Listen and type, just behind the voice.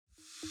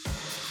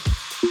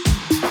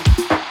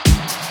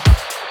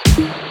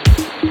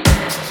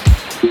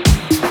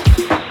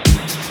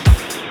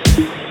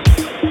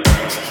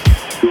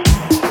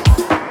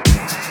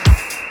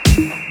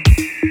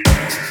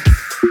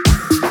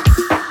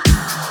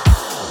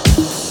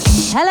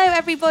Hello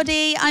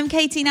everybody, I'm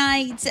Katie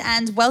Knight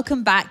and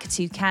welcome back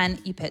to Can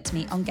You Put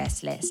Me on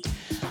Guest List.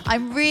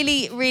 I'm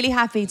really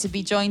happy to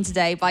be joined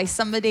today by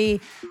somebody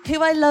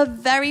who I love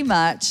very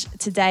much.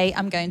 Today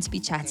I'm going to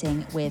be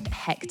chatting with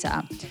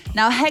Hector.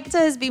 Now Hector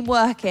has been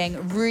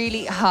working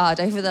really hard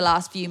over the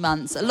last few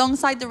months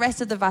alongside the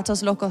rest of the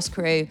Vatos Locos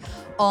crew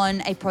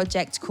on a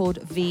project called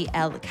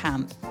VL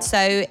Camp.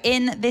 So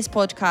in this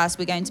podcast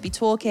we're going to be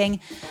talking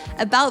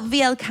about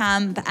VL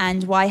Camp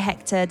and why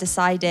Hector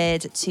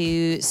decided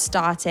to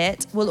start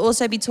it. We'll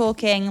also be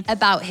talking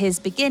about his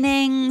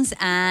beginnings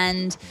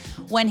and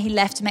when he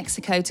left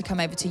Mexico to come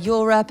over to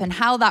Europe and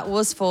how that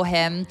was for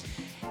him.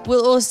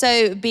 We'll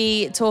also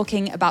be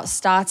talking about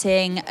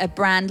starting a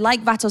brand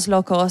like Vatos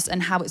Locos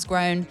and how it's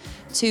grown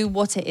to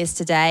what it is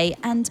today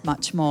and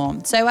much more.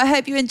 So I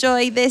hope you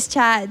enjoy this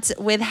chat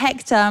with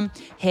Hector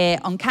here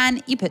on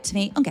Can You Put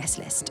Me on Guest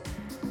List.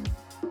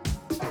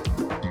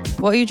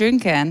 What are you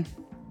drinking?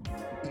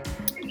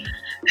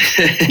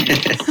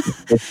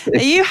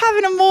 Are you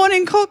having a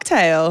morning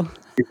cocktail?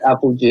 It's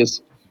apple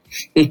juice.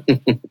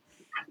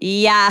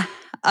 Yeah,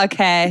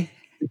 okay.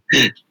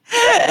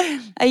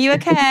 Are you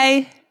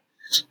okay?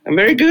 I'm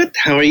very good.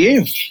 How are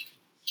you?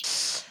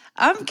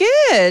 I'm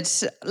good.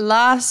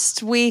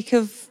 Last week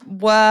of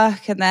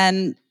work and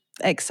then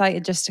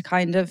excited just to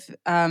kind of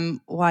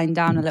wind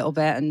down a little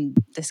bit and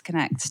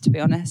disconnect, to be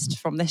honest,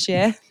 from this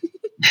year.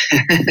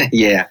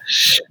 Yeah.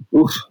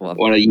 Oof,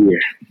 what a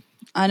year.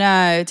 I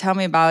know. Tell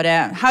me about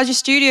it. How's your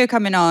studio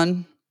coming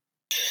on?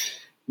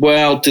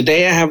 Well,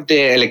 today I have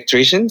the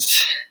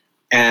electricians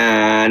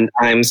and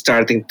I'm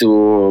starting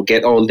to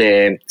get all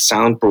the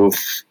soundproof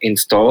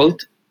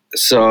installed.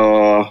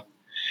 So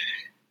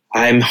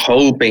I'm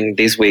hoping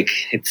this week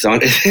it's going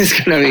to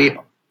be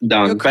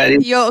done.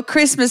 Your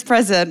Christmas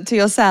present to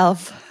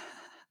yourself.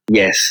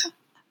 Yes.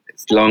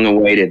 It's long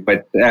awaited,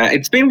 but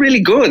it's been really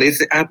good.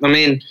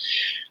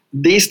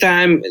 This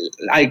time,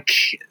 like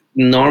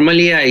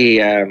normally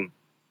I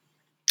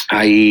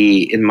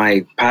in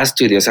my past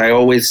studios, I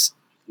always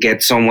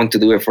get someone to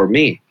do it for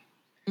me.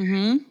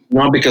 Mm-hmm.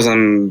 Not because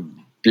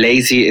I'm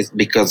lazy, it's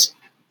because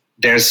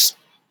there's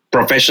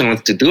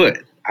professionals to do it.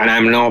 And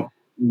I'm not,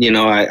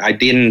 I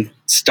didn't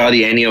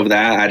study any of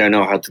that. I don't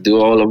know how to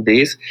do all of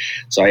this.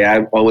 So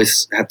I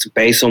always had to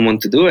pay someone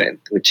to do it,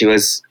 which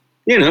was,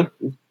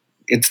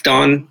 it's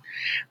done.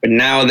 But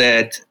now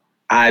that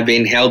I've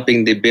been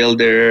helping the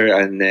builder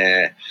and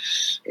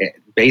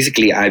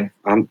basically I'm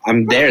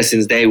there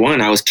since day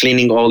one. I was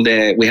cleaning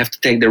we have to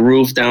take the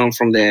roof down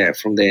from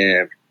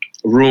the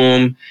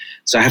room.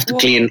 So I have to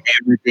clean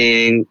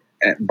everything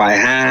by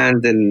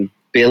hand and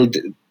build.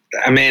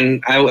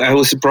 I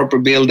was a proper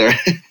builder.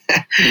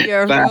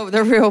 You're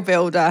the real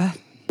builder.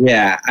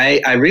 Yeah,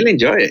 I really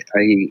enjoy it.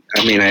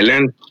 I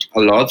learned a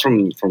lot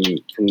from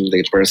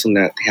the person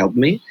that helped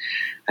me,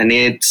 and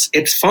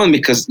it's fun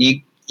because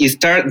you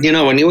start,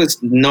 when it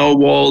was no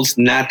walls,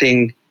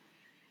 nothing.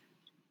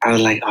 I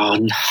was like, oh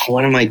no,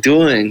 what am I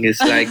doing?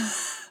 It's like,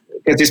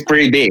 because it's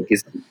pretty big.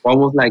 It's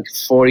almost like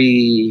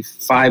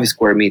 45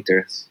 square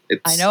meters.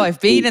 I know, I've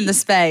been in the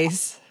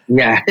space.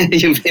 Yeah,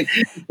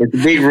 it's a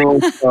big room.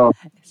 So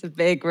it's a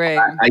big room.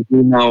 I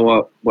do know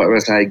what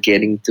was I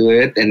getting to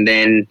it. And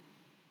then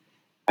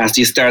as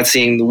you start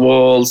seeing the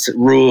walls,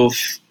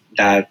 roof,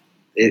 that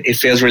it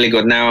feels really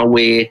good. Now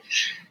we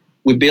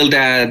built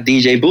a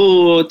DJ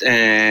booth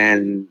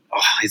and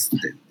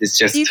it's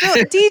just... You've got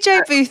a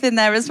DJ booth in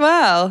there as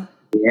well.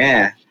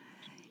 Yeah.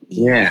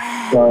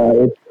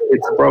 So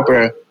it's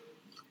proper.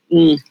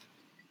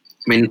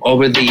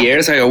 Over the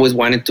years, I always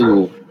wanted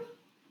to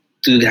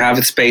have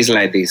a space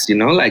like this,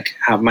 like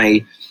have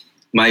my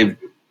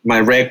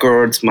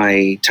records,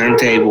 my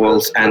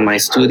turntables, and my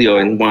studio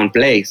in one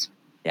place.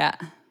 Yeah.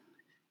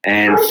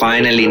 And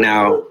finally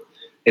now,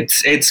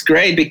 it's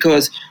great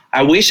because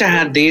I wish I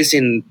had this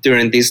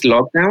during this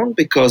lockdown,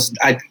 because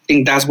I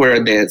think that's where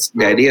the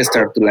idea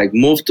started to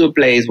move to a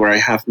place where I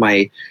have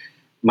my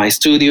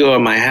studio or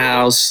my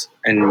house,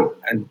 and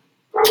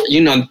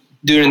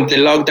during the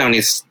lockdown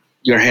is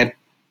your head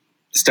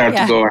start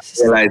to go and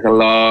realize a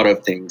lot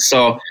of things.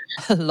 So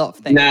a lot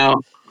of things.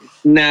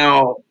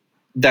 Now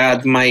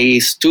that my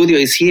studio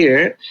is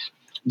here,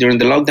 during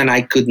the lockdown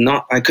I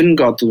couldn't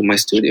go to my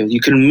studio. You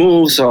couldn't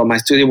move, so my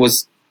studio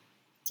was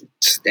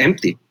just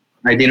empty.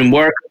 I didn't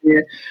work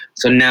here.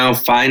 So now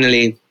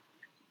finally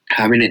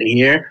having it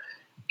here,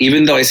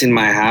 even though it's in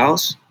my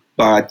house,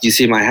 but you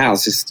see my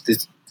house,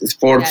 it's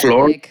fourth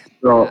floor. Big.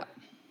 So yeah.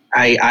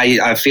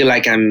 I feel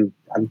like I'm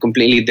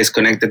completely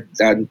disconnected,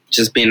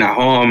 just being at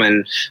home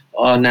and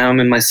now I'm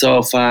in my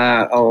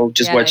sofa.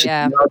 Just watch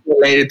it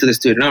related to the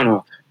studio.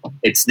 No,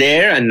 it's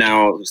there, and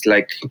now it's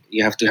like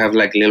you have to have a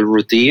little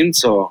routine.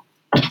 So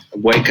I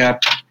wake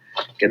up,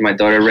 get my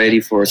daughter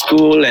ready for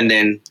school, and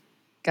then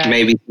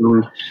maybe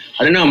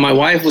I don't know. My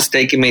wife was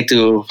taking me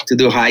to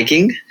do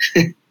hiking.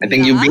 I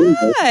think you've been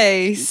there.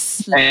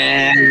 Nice.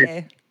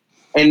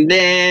 And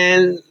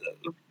then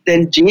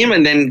gym,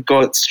 and then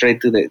go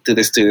straight to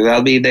the studio.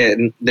 That'll be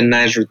the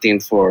nice routine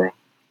for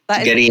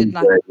getting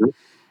into it.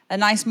 A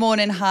nice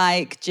morning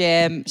hike,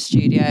 gym,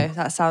 studio.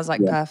 That sounds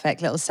like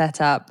perfect little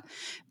setup.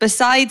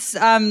 Besides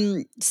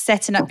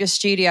setting up your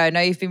studio, I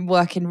know you've been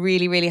working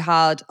really, really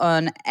hard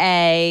on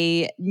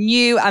a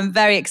new and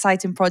very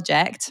exciting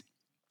project,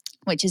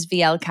 which is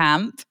VL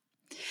Camp.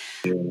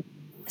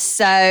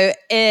 So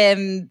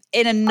in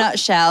a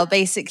nutshell,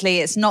 basically,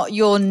 it's not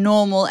your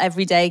normal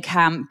everyday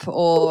camp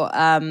or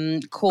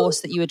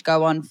course that you would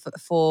go on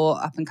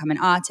for up-and-coming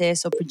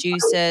artists or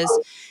producers.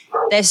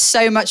 There's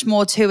so much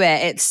more to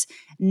it. It's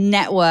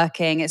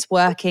networking. It's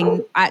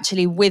working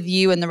actually with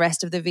you and the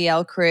rest of the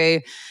VL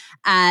crew.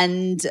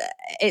 And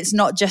it's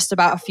not just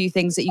about a few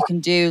things that you can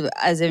do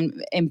as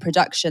in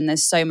production.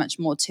 There's so much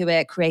more to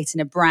it, creating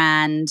a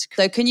brand.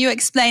 So can you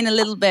explain a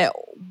little bit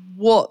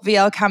what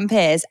VL Camp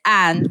is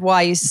and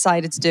why you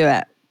decided to do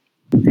it?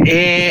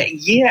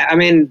 Yeah, I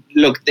mean,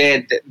 look,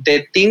 the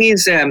thing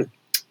is, it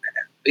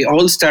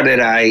all started,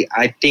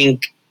 I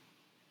think,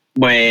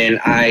 when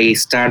I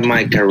started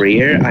my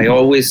career.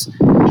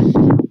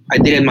 I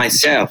did it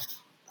myself.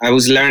 I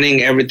was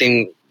learning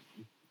everything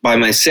by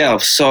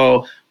myself.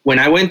 So when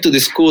I went to the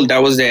school,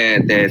 that was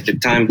the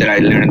time that I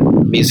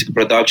learned music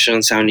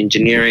production, sound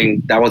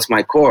engineering. That was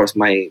my course,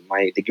 my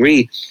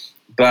degree.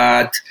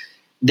 But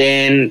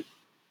then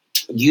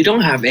you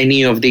don't have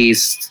any of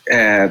these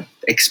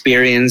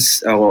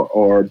experience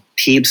or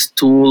tips,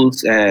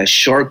 tools,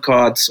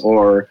 shortcuts,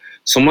 or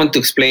someone to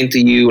explain to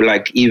you,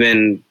 like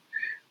even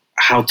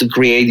how to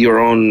create your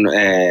own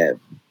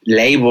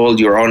label,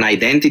 your own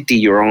identity,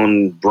 your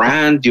own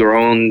brand, your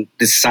own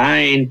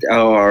design,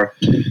 or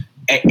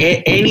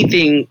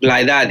anything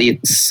like that.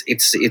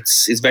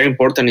 It's very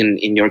important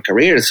in your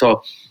career.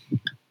 So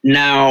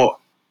now,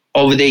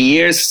 over the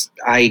years,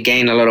 I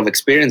gained a lot of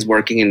experience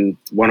working in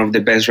one of the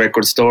best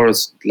record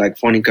stores, like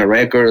Phonica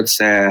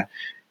Records.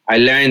 I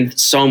learned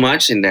so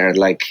much in there,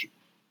 like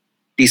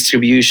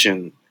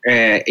distribution,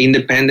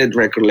 independent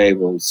record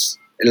labels,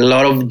 a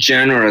lot of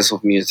genres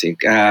of music,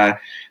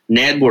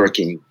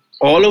 networking.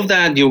 All of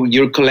that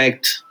you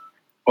collect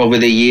over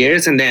the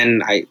years, and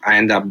then I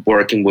end up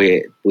working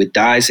with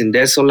Dice in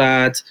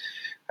Desolat.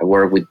 I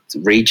work with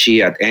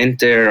Richie at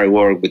Enter. I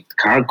work with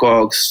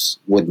Carcox,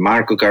 with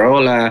Marco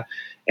Carola,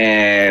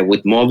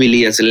 with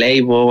Mobily as a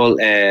label.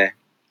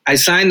 I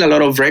signed a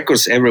lot of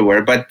records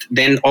everywhere, but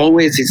then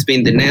always it's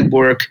been the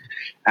network.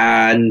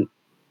 And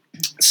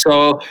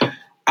so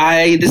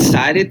I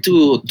decided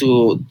to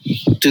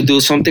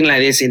do something like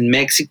this in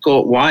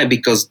Mexico. Why?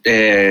 Because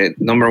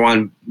number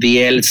one,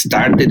 VL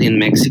started in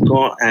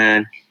Mexico,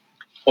 and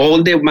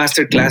all the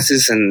master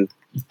classes and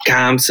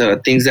camps,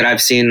 things that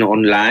I've seen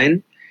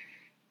online,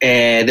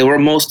 there were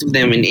most of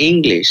them in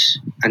English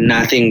and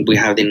nothing we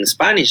had in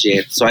Spanish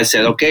yet. So I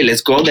said, okay,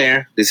 let's go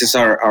there. This is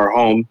our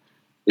home.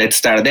 Let's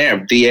start there.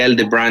 VL,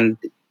 the brand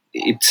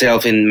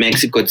itself in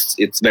Mexico,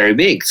 it's very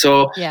big.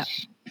 So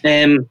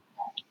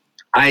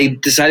I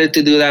decided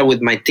to do that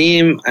with my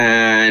team,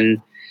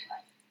 and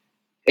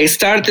it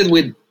started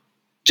with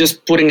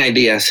just putting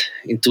ideas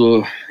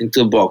into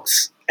a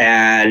box.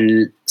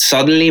 And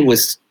suddenly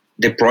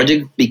the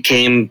project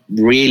became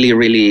really,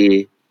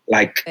 really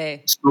like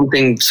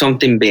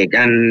something big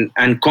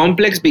and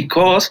complex,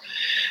 because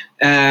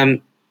to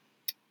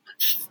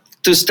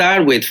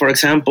start with, for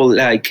example,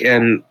 like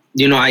I'm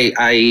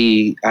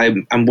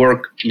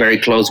work very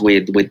close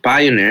with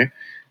Pioneer.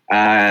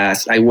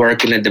 I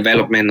work in a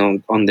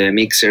development on the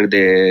mixer,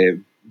 the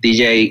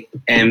DJ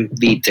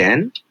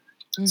MV10.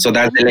 Mm-hmm. So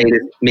that's the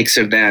latest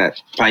mixer that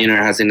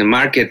Pioneer has in the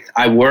market.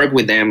 I work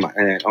with them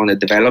on the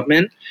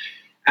development,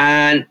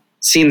 and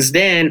since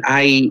then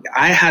I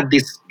had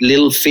this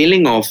little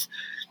feeling of,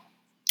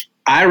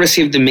 I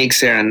received the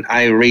mixer and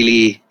I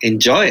really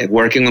enjoy it,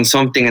 working on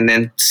something and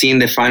then seeing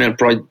the final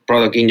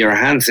product in your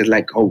hands. It's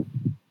like, oh,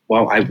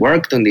 wow, I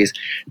worked on this.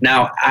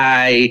 Now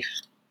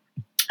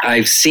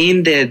I've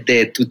seen the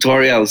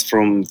tutorials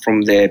from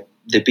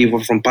the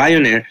people from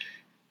Pioneer,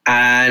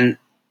 and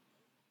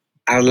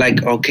I was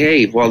like,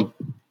 okay, well,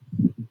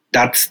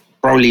 that's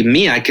probably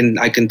me. I can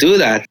do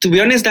that. To be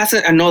honest, that's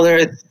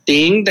another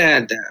thing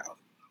that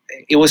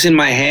it was in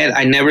my head.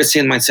 I never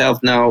seen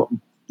myself now.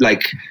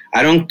 Like,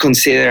 I don't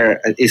consider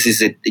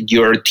is it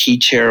your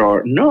teacher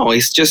or no.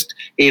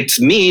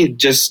 It's me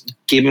just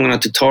giving a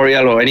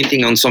tutorial or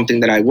anything on something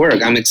that I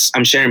work.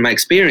 I'm sharing my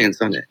experience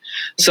on it.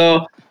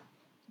 So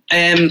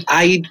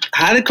I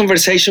had a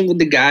conversation with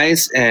the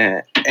guys,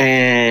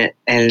 and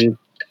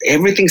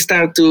everything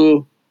started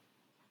to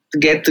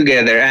get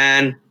together.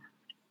 And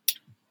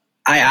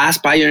I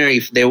asked Pioneer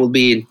if they will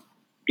be,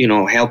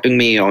 helping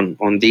me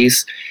on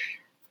this.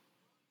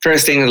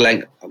 First thing,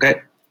 like,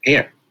 okay,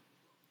 here.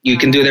 You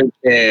can do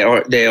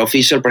the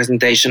official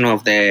presentation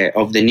of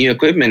the new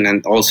equipment,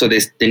 and also the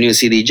new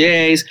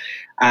CDJs,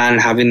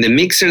 and having the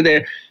mixer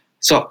there.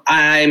 So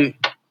I'm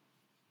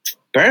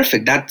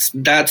perfect.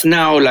 That's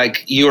now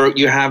like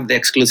you have the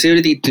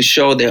exclusivity to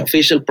show the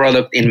official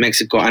product in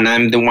Mexico, and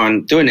I'm the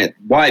one doing it.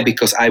 Why?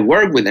 Because I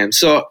work with them.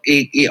 So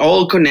it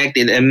all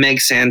connected and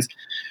makes sense.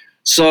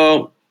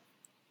 So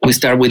we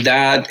start with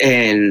that,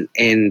 and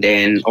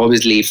then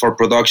obviously for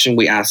production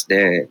we asked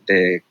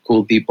the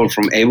cool people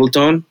from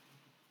Ableton.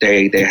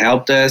 They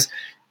helped us,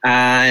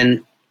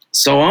 and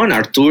so on.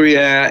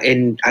 Arturia,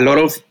 and a lot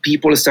of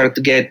people start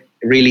to get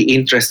really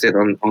interested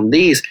on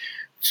this.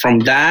 From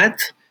that,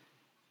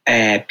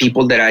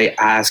 people that I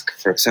ask,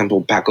 for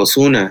example, Paco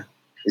Zuna,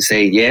 they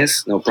say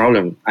yes, no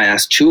problem. I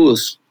ask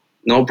Choose,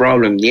 no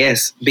problem,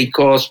 yes,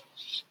 because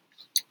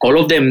all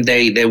of them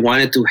they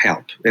wanted to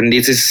help, and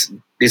this is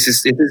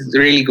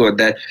really good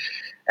that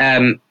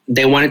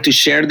they wanted to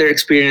share their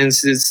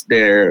experiences,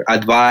 their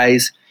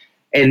advice,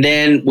 and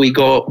then we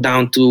go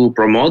down to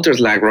promoters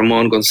like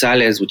Ramon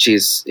Gonzalez, which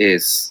is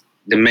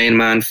the main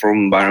man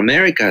from Bar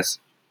Americas.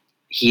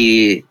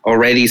 He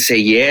already say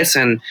yes,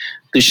 and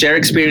to share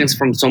experience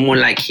from someone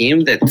like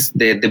him, that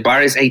the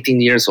bar is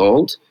 18 years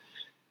old,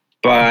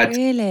 but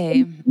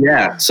really,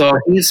 yeah, so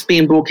he's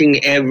been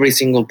booking every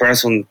single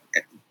person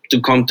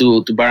to come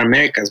to Bar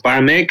Americas. Bar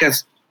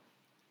Americas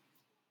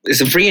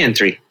is a free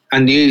entry.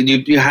 And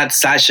you had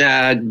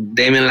Sasha,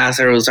 Damien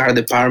Lazarus, our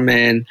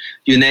department,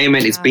 you name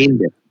it, it's been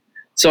there.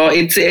 So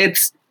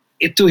it's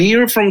to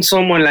hear from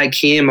someone like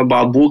him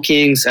about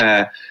bookings,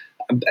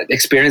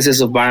 experiences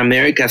of Bar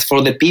Americas,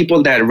 for the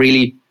people that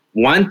really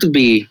want to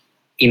be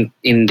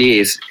in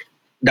this.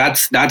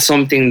 That's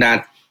something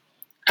that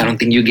I don't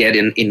think you get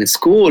in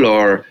school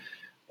or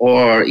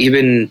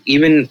even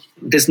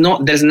there's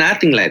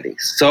nothing like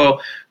this. So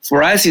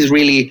for us, it's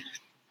really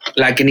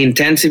like an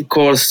intensive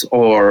course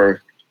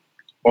or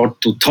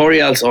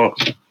tutorials or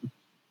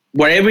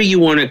whatever you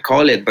want to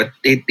call it, but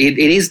it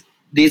is,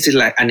 this is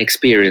like an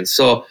experience.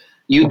 So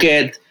you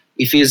get,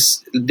 if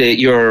it's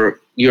your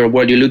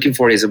what you're looking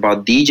for is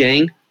about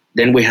DJing,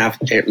 then we have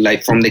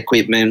like from the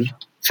equipment,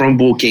 from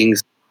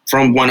bookings,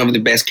 from one of the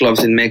best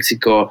clubs in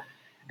Mexico,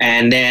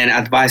 and then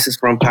advices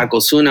from Paco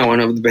Zuna, one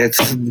of the best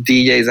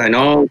DJs I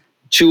know.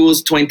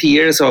 Choose 20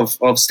 years of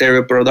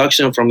stereo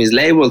production from his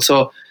label,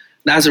 so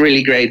that's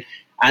really great.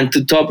 And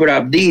to top it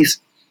up,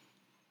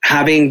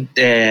 having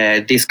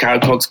this Carl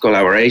Cox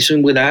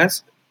collaboration with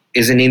us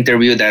is an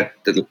interview that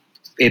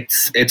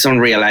it's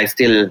unreal. I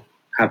still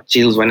have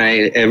chills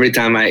every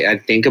time I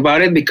think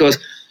about it, because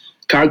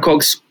Carl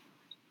Cox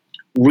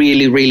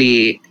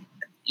really,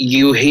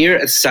 you hear,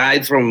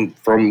 aside from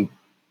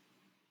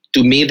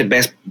to me the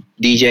best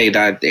DJ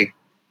that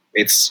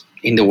it's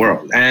in the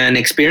world, and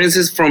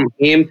experiences from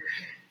him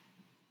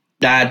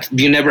that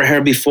you never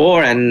heard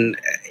before, and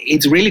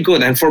it's really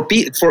good. And for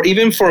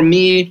even for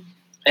me,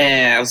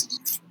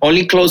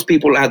 only close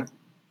people have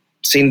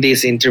seen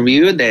this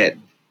interview, that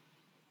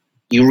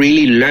you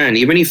really learn.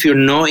 Even if you're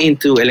not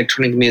into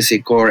electronic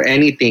music or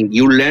anything,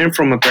 you learn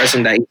from a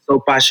person that is so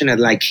passionate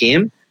like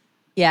him.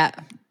 Yeah,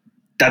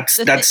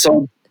 that's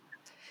so.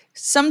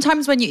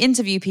 Sometimes when you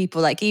interview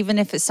people, like even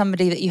if it's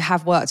somebody that you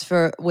have worked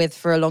with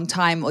for a long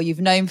time or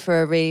you've known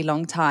for a really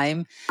long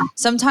time,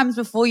 sometimes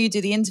before you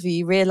do the interview,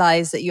 you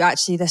realize that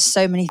there's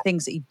so many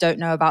things that you don't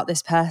know about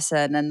this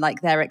person and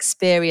like their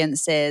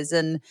experiences.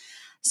 And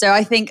so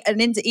I think,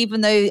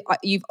 even though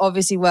you've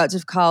obviously worked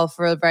with Carl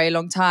for a very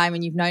long time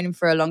and you've known him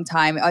for a long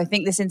time, I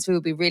think this interview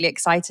will be really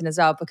exciting as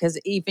well, because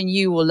even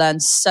you will learn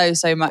so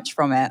much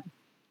from it.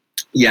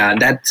 Yeah,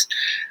 that's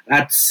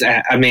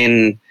I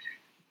mean,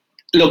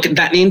 look,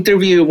 that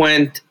interview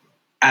went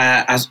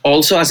as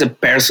a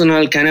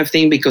personal kind of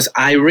thing, because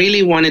I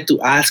really wanted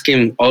to ask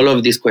him all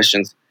of these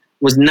questions.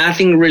 It was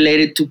nothing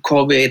related to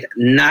COVID,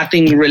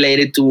 nothing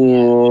related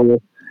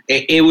to.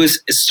 It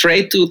was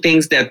straight to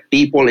things that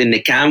people in the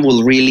camp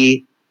will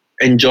really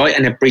enjoy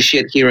and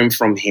appreciate hearing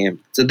from him.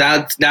 So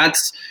that's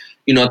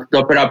to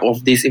top it up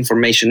of this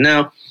information.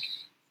 Now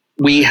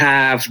we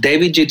have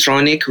David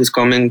G-Tronic, who's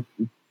coming.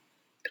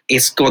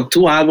 It's got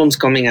 2 albums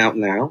coming out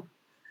now.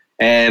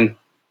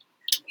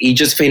 He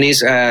just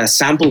finished a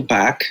sample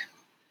pack,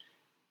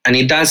 and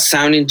he does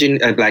sound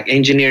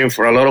engineering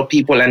for a lot of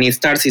people, and he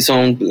starts his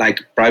own like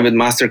private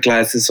master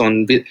classes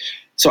on.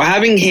 So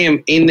having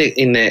him in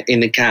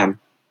the camp,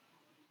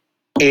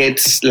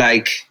 it's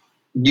like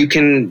you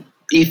can,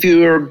 if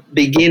you're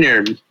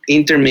beginner,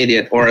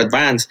 intermediate, or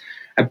advanced,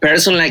 a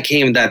person like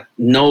him that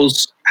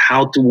knows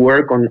how to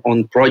work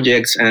on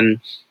projects and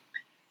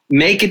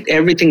make it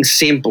everything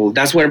simple.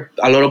 That's where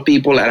a lot of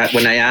people,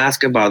 when I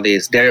ask about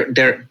this,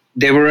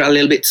 they were a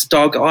little bit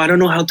stuck. Oh, I don't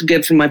know how to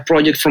get from my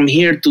project from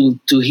here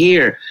to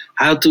here,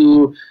 how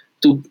to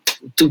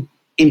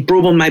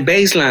improve on my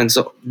baseline.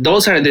 So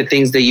those are the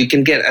things that you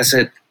can get as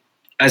a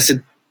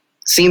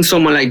seeing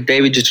someone like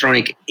David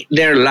G-Tronic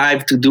there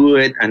live to do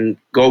it and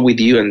go with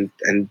you and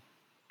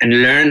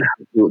learn how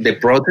to do the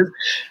process.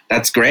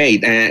 That's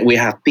great. And we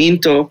have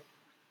Pinto.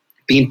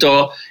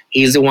 Pinto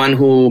is the one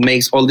who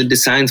makes all the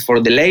designs for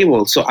the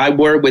label. So I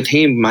work with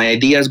him. My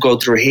ideas go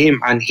through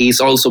him, and he's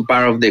also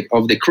part of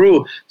the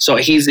crew. So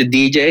he's the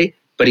DJ,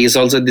 but he's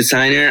also a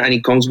designer, and he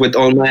comes with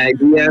all my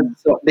ideas.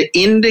 So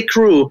in the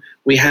crew,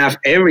 we have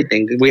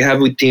everything. We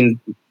have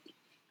within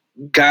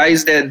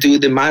guys that do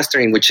the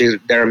mastering,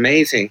 they're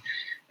amazing.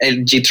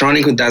 And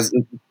G-Tronic, who does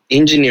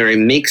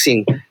engineering,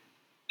 mixing.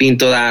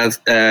 Pinto does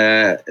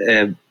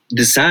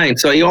design.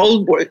 So it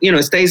all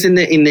stays in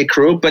the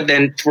crew. But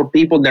then for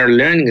people that are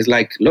learning, it's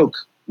like, look,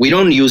 we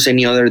don't use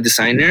any other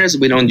designers.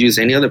 We don't use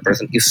any other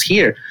person. It's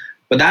here.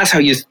 But that's how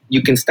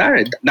you can start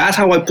it. That's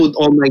how I put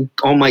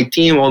all my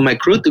team, all my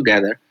crew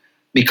together,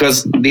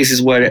 because this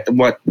is what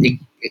it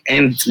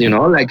ends.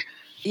 Like,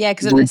 yeah,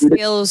 because of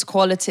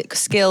the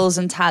skills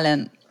and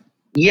talent.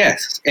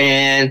 Yes,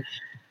 and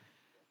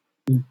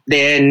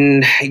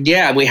then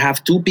we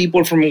have two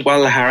people from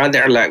Guadalajara.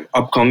 They're like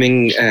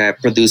upcoming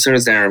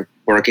producers that are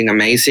working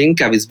amazing.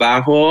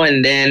 Cabizbajo,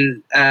 and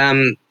then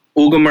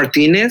Hugo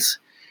Martinez.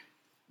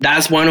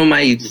 That's one of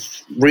my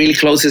really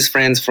closest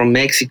friends from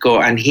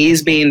Mexico, and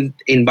he's been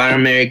in Bar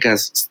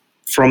Americas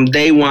from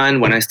day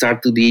one when I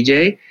started to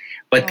DJ.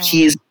 But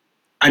he's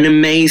an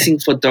amazing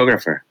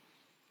photographer.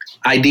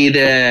 I did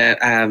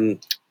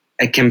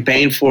a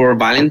campaign for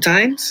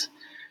Valentine's,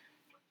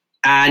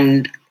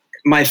 and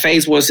my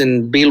face was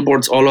in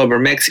billboards all over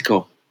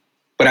Mexico.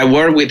 But I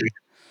worked with him,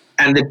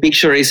 and the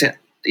picture is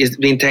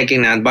being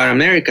taken at Bar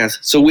Americas.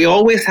 So we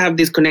always have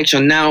this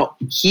connection. Now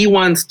he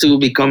wants to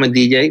become a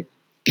DJ.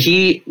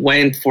 He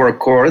went for a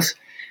course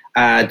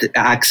at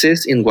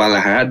Access in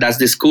Guadalajara. That's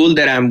the school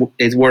that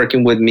is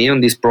working with me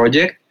on this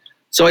project.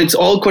 So it's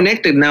all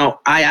connected. Now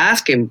I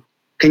asked him,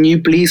 can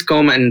you please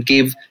come and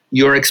give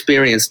your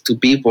experience to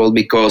people,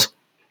 because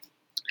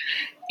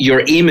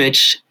your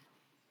image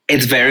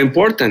is very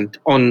important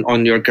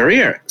on your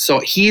career. So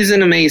he's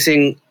an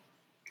amazing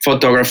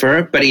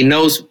photographer, but he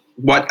knows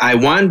what I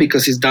want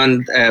because he's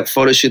done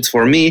photo shoots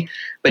for me.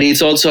 But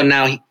he's also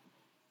now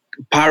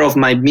part of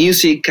my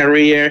music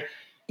career.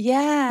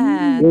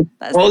 Yeah,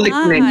 that's all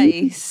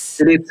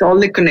nice. It's all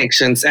the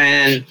connections,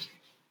 and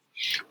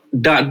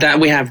that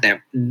we have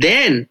them.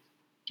 Then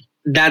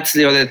that's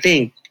the other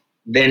thing.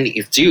 Then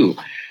it's you.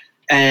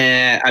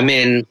 I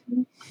mean,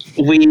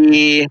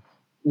 we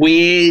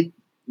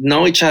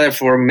know each other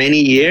for many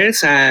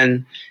years,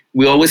 and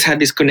we always had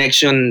this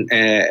connection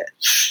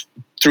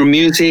through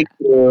music,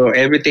 through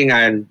everything,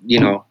 and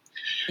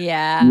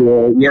yeah,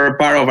 you're a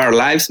part of our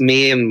lives,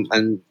 me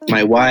and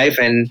my wife,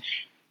 and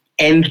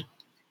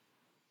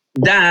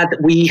that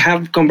we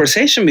have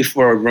conversation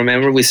before.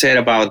 Remember, we said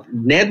about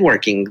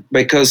networking,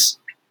 because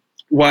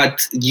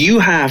what you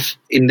have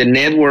in the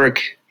network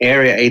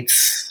area,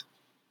 it's,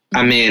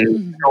 I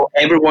mean,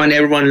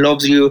 everyone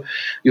loves you.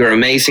 You're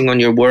amazing on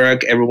your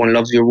work. Everyone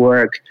loves your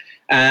work.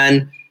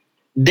 And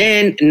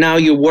then now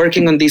you're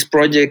working on this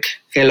project,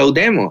 Hello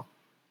Demo.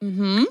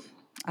 Mm-hmm.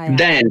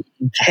 Then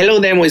Hello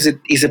Demo is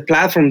a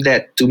platform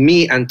that, to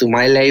me and to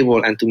my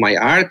label and to my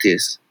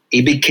artists,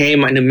 it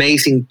became an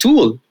amazing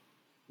tool,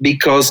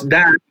 because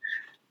that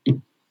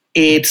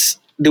it's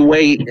the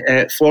way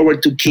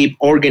forward to keep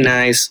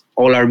organize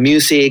all our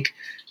music,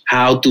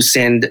 how to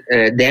send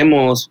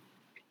demos,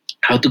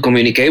 how to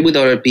communicate with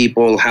other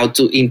people, how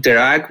to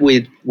interact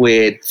with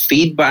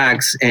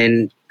feedbacks,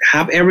 and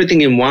have everything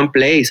in one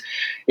place.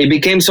 It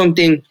became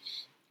something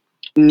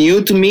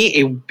new to me.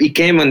 It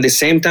became, at the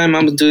same time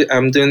I'm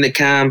doing the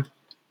camp,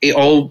 it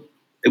all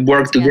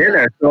worked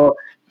together. So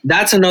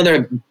that's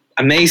another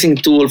amazing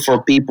tool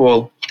for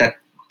people that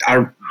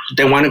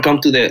they want to come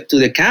to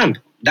the camp.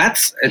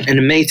 That's an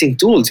amazing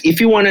tool. If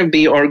you want to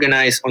be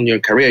organized on your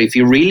career, if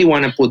you really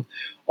want to put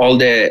all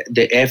the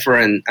effort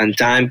and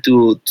time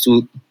to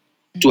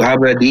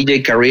have a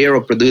DJ career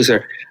or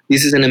producer,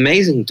 this is an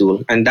amazing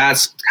tool. And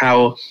that's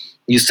how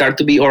you start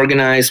to be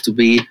organized, to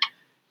be,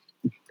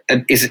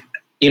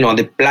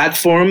 the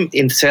platform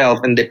itself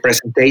and the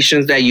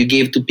presentations that you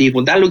give to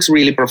people, that looks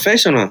really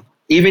professional.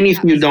 Even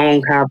if you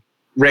don't have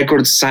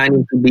records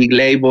signing to big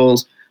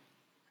labels,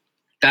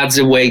 that's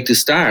the way to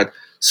start.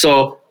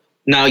 So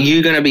now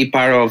you're going to be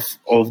part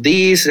of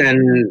this,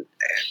 and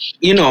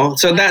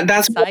so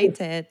that's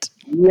excited.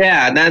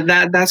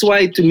 That's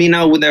why, to me,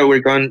 now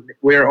that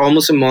we're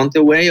almost a month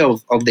away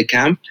of the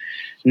camp.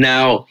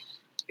 Now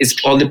it's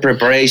all the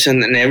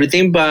preparation and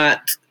everything, but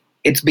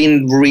it's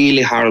been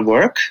really hard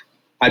work.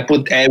 I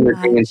put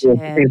everything into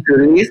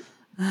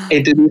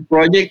this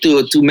project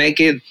to make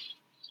it,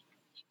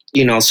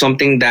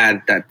 something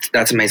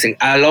that's amazing.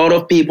 A lot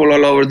of people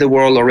all over the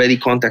world already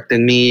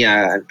contacted me,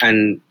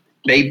 and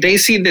they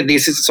see that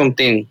this is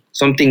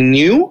something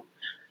new,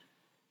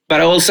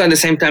 but also at the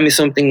same time it's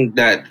something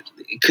that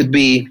could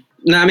be,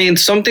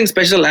 something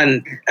special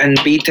and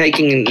be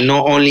taken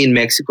not only in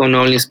Mexico,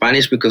 not only in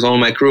Spanish, because all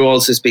my crew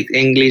also speak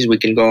English. We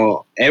can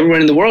go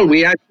everywhere in the world.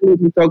 We actually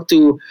talk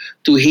to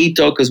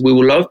Hito, because we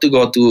would love to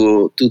go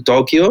to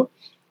Tokyo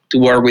to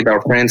work with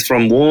our friends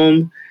from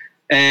WOM.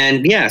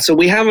 And so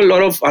we have a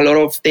lot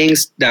of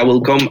things that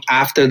will come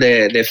after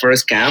the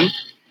first camp,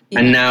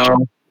 and now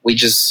we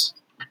just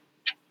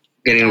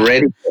getting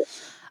ready.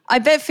 I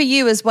bet for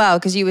you as well,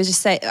 because you were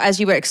just as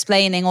you were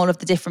explaining all of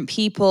the different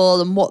people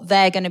and what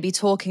they're going to be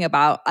talking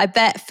about, I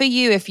bet for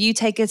you, if you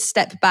take a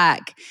step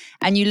back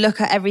and you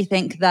look at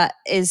everything that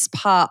is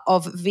part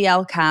of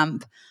VL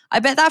Camp, I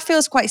bet that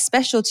feels quite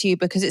special to you,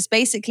 because it's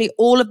basically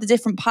all of the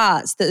different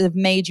parts that have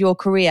made your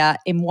career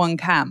in one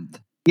camp.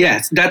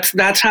 Yes,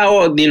 that's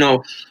how,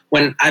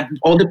 when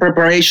all the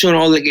preparation,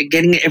 all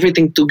getting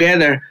everything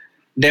together,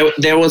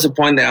 there was a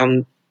point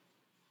that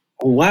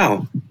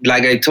wow,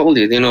 like I told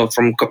you,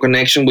 from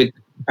connection with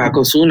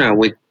Paco Zuna,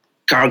 with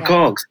Carl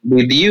Cox,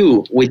 with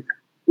you, with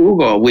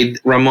Hugo, with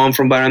Ramon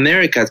from Bar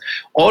Americas.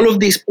 All of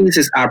these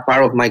pieces are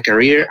part of my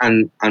career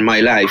and my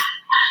life.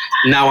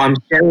 Now I'm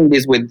sharing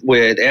this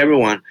with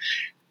everyone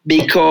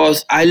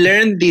because I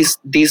learned these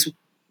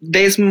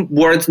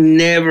words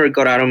never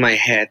got out of my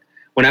head.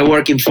 When I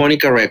work in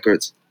Phonica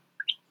Records,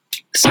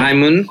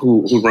 Simon,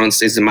 who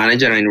is the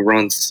manager and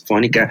runs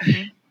Phonica,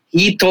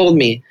 he told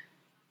me,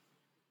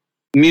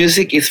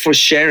 music is for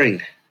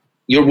sharing.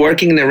 You're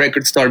working in a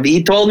record store.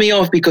 He told me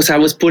off because I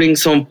was putting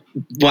some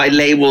white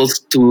labels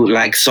to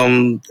like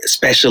some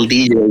special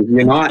DJs,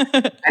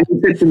 and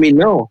he said to me,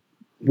 no,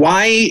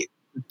 why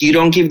you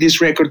don't give this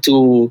record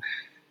to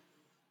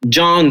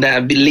John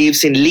that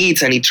lives in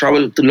Leeds and he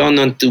traveled to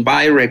London to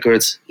buy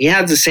records? He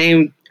has the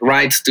same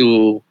rights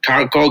to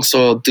Carl Cox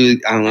or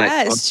to...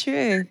 it's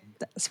true.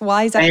 That's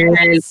wise.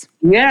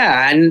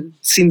 And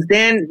since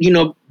then,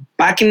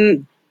 back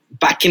in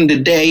the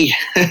day,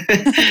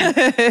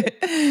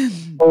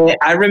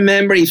 I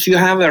remember if you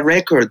have a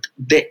record,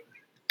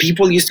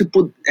 people used to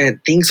put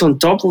things on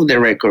top of the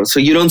record, so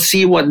you don't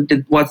see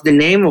what's the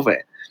name of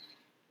it.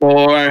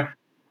 Or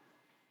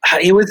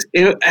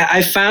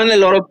I found a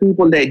lot of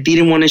people that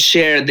didn't want to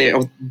share,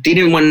 or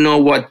didn't want to know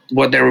what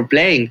they were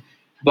playing,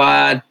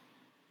 but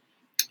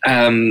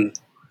it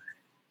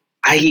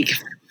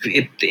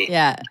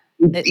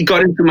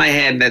got into my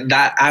head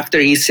that after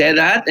he said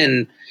that,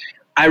 and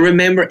I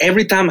remember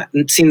every time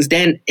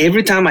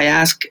I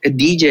ask a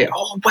DJ,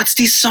 oh, what's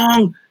this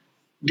song?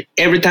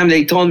 Every time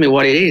they told me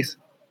what it is.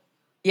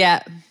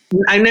 Yeah.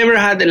 I never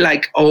had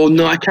like, oh,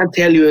 no, I can't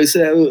tell you. It's,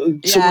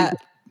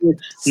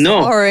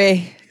 no.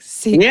 Sorry.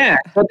 Yeah.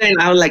 But then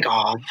I was like,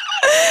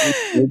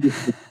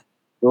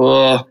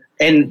 oh.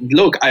 And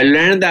look, I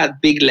learned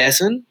that big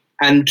lesson.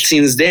 And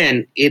since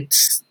then,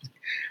 it's...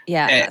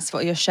 that's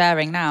what you're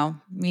sharing now.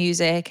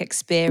 Music,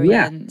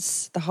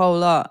 experience, the whole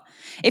lot.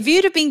 If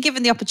you'd have been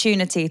given the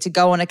opportunity to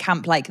go on a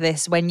camp like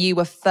this when you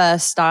were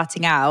first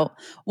starting out,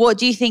 what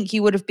do you think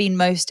you would have been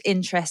most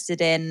interested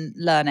in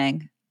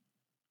learning?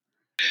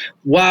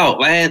 Wow,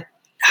 I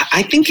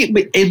think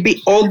it'd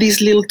be all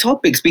these little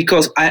topics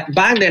because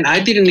back then I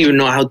didn't even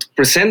know how to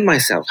present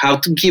myself, how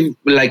to give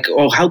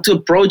or how to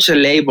approach a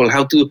label,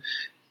 how to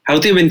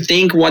even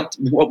think what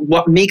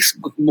makes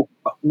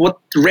what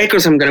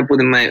records I'm gonna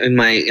put in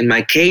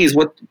my case.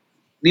 What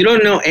you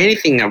don't know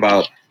anything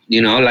about,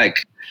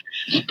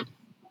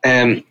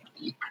 I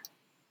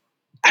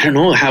don't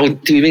know how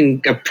to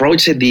even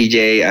approach a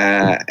DJ.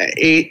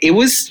 It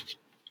was,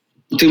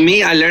 to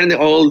me, I learned it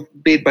all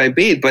bit by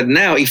bit. But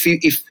now, if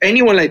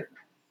anyone like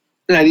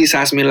this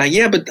asks me, like,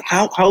 yeah, but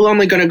how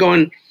am I going to go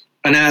and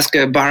ask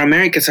Bar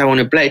Americas I want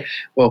to play?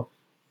 Well,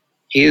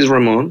 here's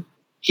Ramon.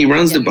 He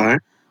runs the bar.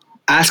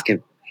 Ask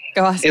him.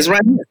 Go ask It's him.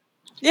 right here.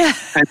 Yeah.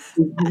 And,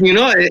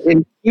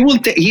 and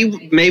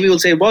he maybe will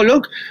say, well,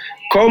 look,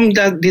 come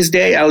this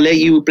day, I'll let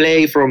you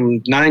play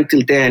from 9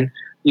 till 10.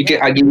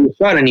 I'll give you a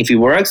shot. And if it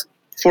works,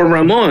 for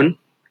Ramon,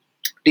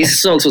 this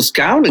is also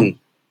scouting.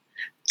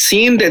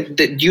 Seeing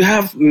that you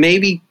have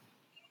maybe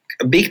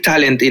a big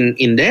talent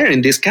in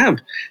this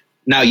camp.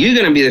 Now you're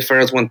going to be the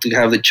first one to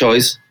have the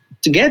choice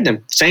to get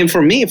them. Same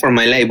for me, for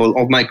my label,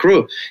 of my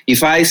crew.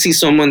 If I see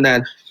someone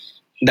that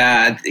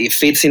it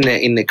fits in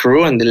the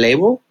crew and the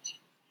label,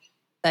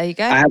 there you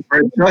go. I have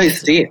first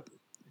choice. See it.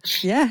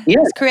 Yeah.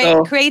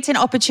 It's creating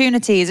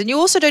opportunities. And you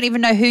also don't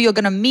even know who you're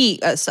going to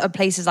meet at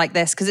places like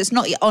this because it's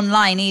not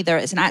online either.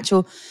 It's an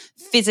actual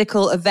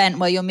physical event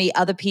where you'll meet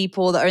other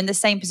people that are in the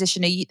same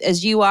position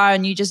as you are,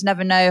 and you just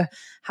never know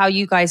how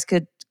you guys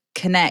could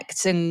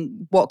connect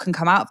and what can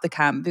come out of the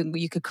camp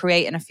you could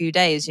create in a few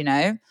days,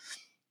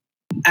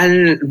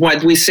 And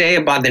what we say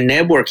about the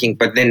networking,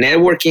 but the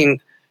networking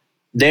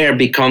there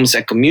becomes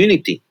a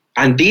community.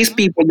 And these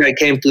people that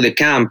came to the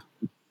camp,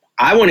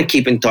 I want to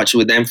keep in touch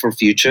with them for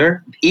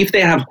future. If they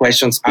have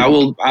questions, I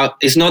will.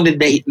 It's not that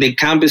the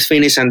camp is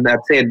finished and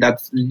that's it. That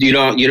you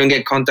don't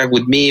get contact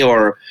with me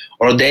or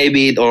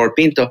David or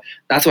Pinto.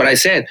 That's what I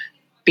said.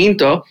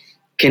 Pinto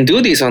can do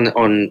this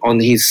on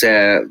his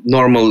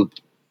normal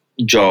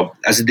job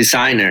as a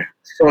designer.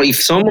 So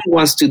if someone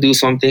wants to do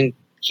something,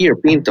 here,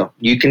 Pinto,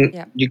 you can.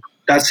 Yeah.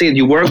 That's it.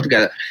 You work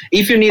together.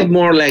 If you need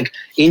more like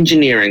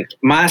engineering,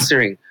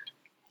 mastering,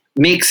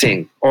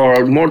 mixing,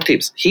 or more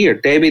tips, here,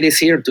 David is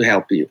here to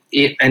help you.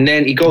 And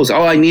then he goes,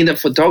 oh, I need a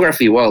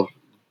photography. Well,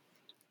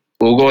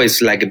 Hugo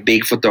is like a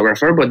big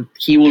photographer, but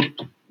he will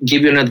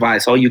give you an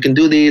advice. Oh, you can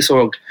do this,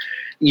 or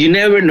you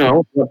never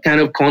know what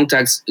kind of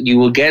contacts you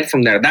will get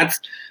from there.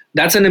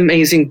 That's an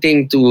amazing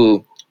thing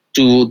to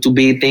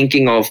be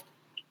thinking of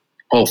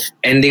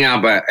ending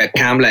up a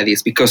camp like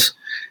this, because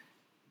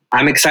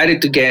I'm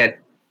excited to get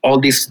all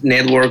these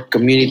network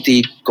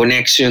community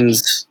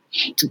connections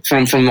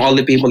from all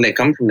the people that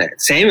come from there.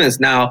 Same as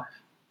now,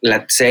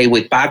 let's say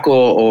with Paco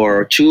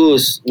or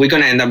Choose, we're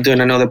going to end up doing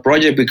another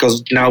project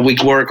because now we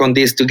work on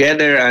this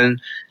together. And,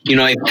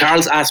 if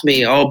Carl's asked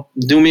me, oh,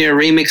 do me a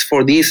remix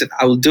for this,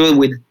 I will do it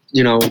with,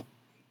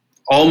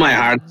 all my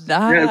heart.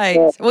 Nice.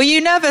 Yeah, so, Were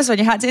you nervous when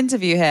you had to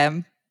interview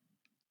him?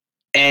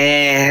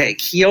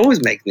 he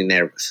always makes me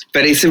nervous,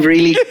 but it's a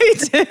really, Me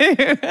too.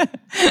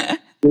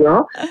 you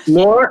know,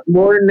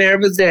 more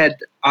nervous that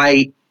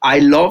I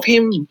love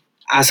him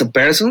as a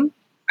person.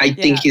 I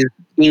think Yeah.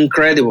 he's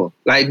incredible.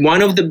 Like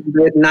one of the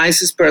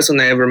nicest person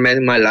I ever met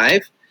in my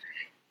life.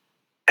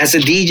 As a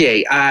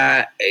DJ,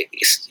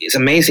 it's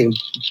amazing.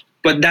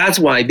 But that's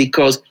why,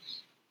 because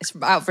It's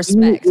out of he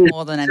respect is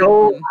more than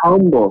so anything.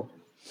 humble,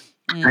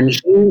 and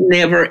he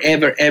never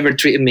ever ever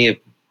treated me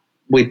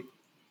with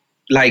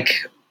like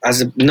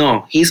as a,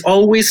 no. He's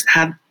always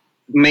had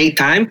made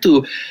time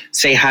to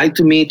say hi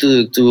to me,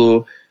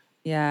 to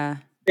Yeah.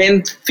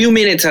 spend few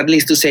minutes at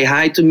least to say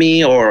hi to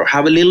me or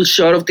have a little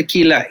shot of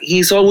tequila.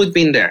 He's always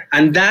been there,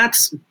 and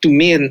that's to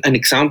me an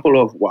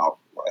example of wow.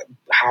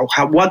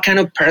 How what kind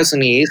of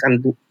person he is,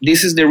 and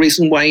this is the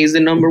reason why he's the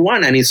number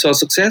one and he's so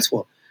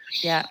successful.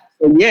 Yeah.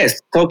 So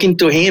yes, talking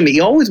to him, he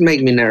always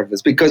makes me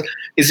nervous because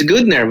it's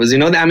good nervous. You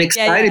know, I'm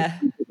excited Yeah.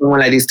 to meet someone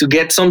like this to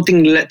get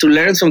something to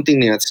learn something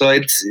new. So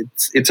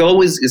it's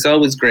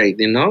always great.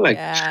 You know, like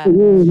Yeah.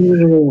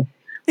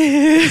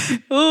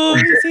 Oh,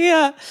 he's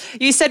here.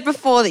 You said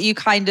before that you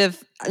kind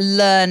of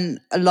learn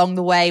along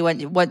the way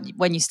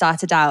when you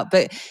started out,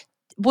 but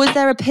was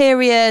there a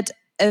period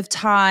of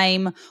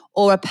time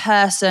or a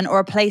person or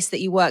a place that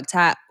you worked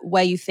at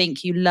where you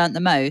think you learned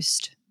the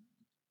most?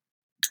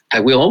 I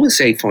will always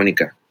say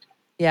Phonica,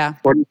 Yeah.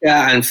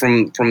 and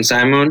from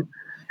Simon.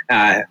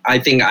 I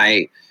think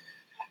I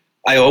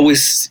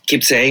always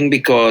keep saying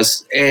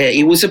because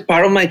it was a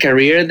part of my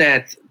career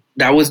that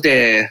was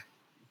the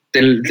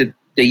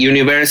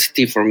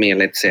university for me,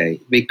 let's say,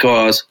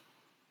 because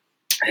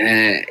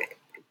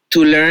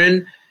to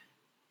learn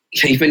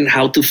even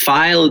how to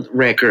file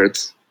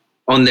records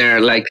on their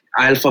like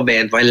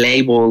alphabet by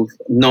labels,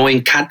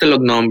 knowing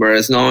catalog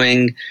numbers,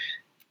 knowing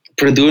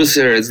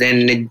producers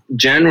and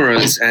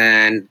genres,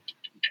 and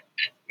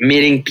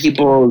meeting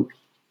people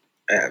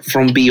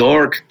from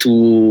Bjork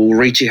to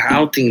Richie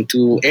Houghton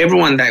to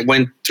everyone that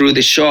went through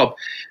the shop.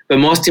 But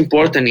most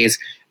important is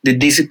the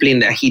discipline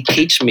that he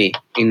teach me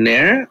in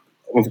there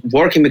of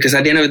working, because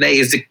at the end of the day,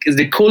 it's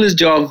the coolest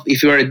job.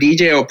 If you're a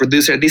DJ or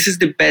producer, this is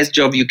the best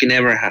job you can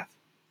ever have.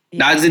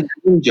 Yeah. That's the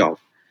dream job,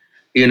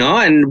 you know,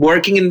 and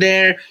working in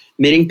there,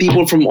 meeting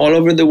people from all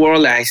over the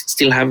world. I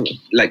still have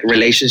like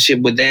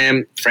relationship with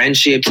them,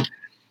 friendships.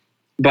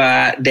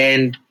 But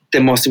then the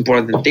most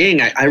important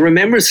thing, I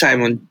remember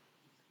Simon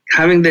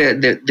having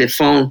the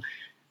phone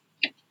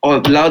or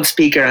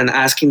loudspeaker and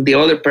asking the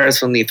other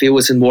person if it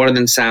was in word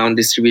and sound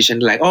distribution,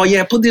 like, oh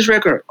yeah, put this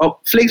record, oh,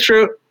 flick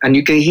through, and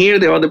you can hear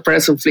the other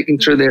person flicking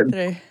through there.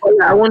 Oh,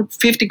 yeah, I want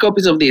 50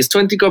 copies of this,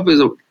 20 copies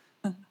of.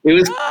 It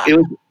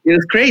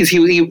was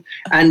crazy.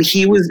 And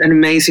he was an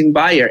amazing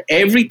buyer.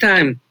 Every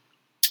time,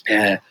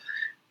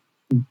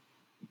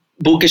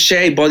 book a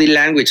shape, body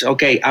language.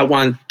 Okay, I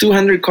want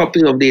 200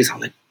 copies of this. I'm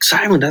like,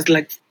 Simon, that's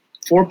like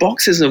 4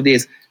 boxes of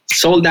this.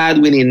 Sold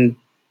out within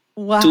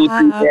Wow.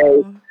 2-3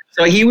 days.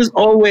 So he was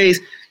always,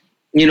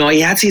 you know, he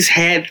has his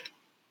head,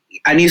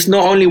 and it's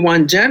not only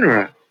one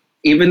genre.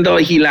 Even though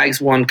he likes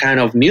one kind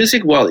of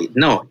music, well,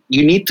 no,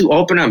 you need to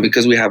open up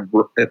because we have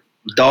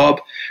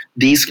dub,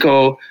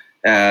 disco,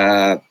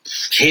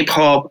 hip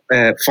hop,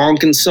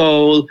 funk and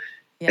soul,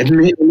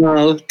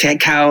 minimal,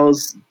 tech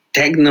house,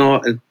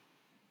 techno.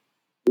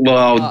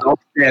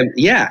 Dubstep,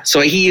 yeah. So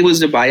he was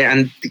the buyer,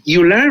 and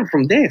you learn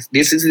from this.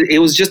 It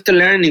was just a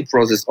learning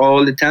process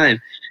all the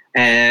time,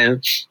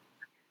 and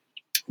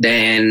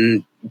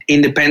then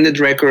independent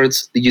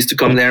records, they used to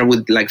come there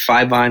with like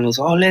 5 vinyls.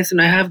 Oh, listen,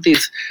 I have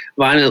this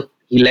vinyl.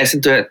 He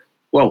listened to it.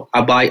 Well,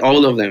 I buy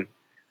all of them.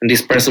 And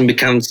this person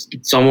becomes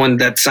someone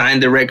that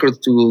signed the records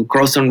to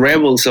Crosstown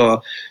Rebel.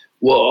 So,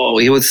 whoa,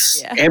 it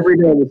was every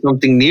day was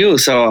something new.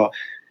 So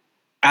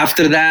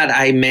after that,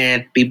 I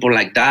met people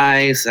like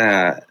Dice,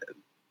 Anya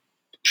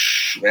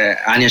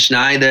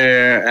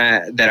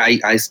Schneider, that I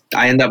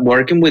ended up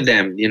working with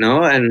them, you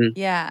know? And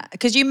yeah,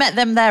 because you met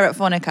them there at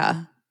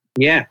Phonica.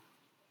 Yeah.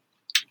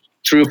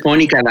 Through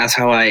Phonica, that's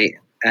how I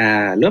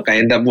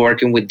ended up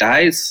working with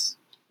Dice.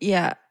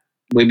 Yeah.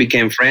 We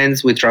became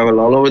friends. We traveled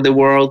all over the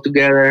world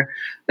together.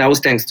 That was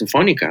thanks to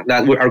Phonica.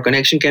 Our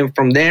connection came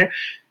from there.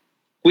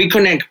 We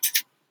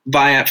connect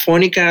via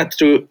Phonica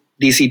through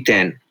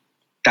DC10.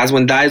 That's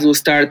when Dice was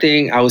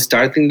starting. I was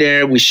starting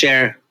there. We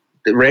share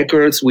the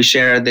records. We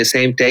share the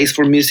same taste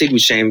for music. We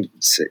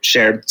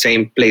share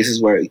same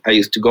places where I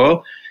used to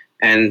go.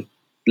 And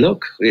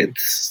look, it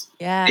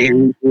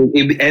ended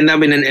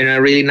up in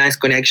a really nice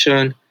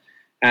connection.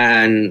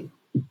 And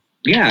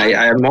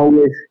yeah, I'm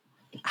always.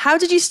 How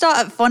did you start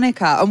at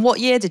Phonica, and what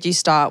year did you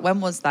start?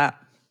 When was that?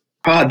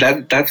 Oh,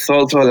 that's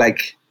also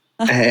like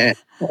an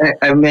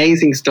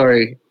amazing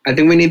story. I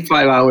think we need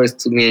 5 hours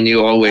to me and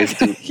you always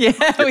to. Yeah,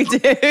 we do.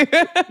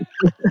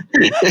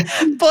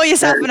 Pour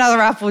yourself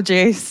another apple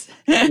juice.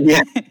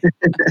 Yeah.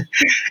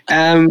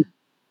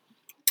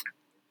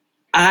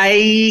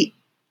 I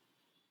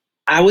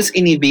was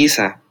in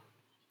Ibiza.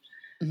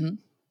 Mm-hmm.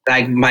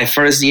 like my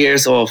first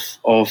years of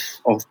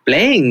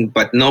playing,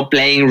 but not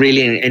playing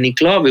really in any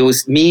club. It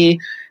was me,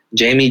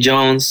 Jamie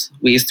Jones.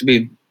 We used to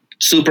be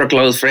super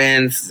close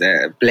friends,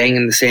 playing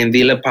in the same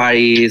villa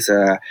parties,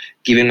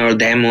 giving our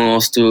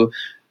demos to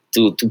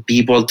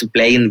people to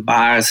play in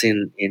bars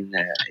in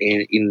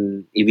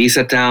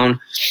Ibiza town.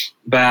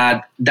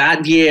 But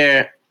that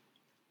year,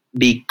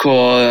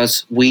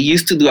 because we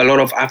used to do a lot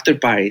of after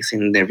parties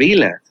in the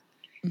villa,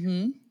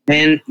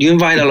 and you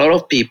invite a lot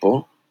of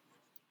people.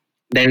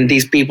 Then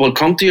these people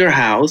come to your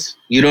house.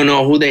 You don't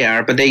know who they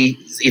are, but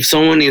if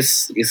someone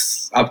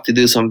is up to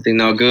do something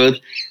not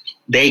good,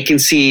 they can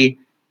see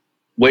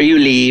where you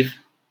live.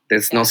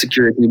 There's no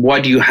security.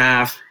 What you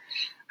have.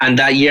 And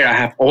that year, I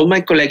have all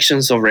my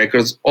collections of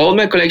records. All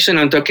my collection,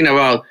 I'm talking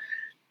about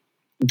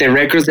the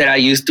records that I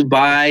used to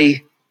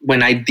buy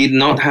when I did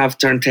not have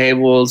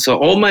turntables. So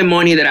all my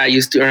money that I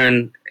used to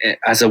earn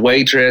as a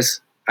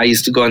waitress, I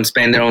used to go and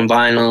spend it on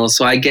vinyl.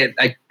 So I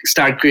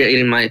start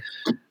creating my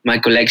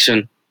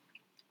collection.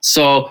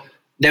 So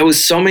there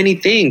was so many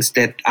things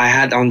that I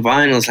had on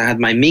vinyls. I had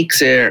my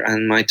mixer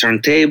and my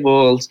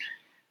turntables.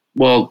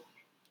 Well,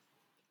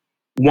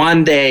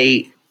 one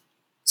day,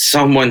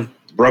 someone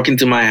broke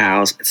into my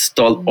house,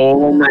 stole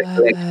all my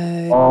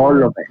collection,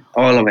 all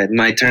of it,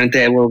 my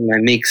turntable, my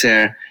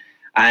mixer,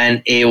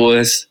 and it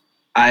was,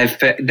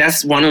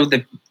 that's one of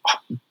the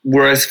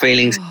worst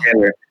feelings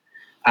ever.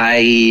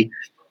 I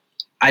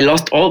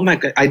lost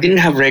I didn't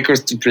have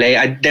records to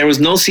play. There was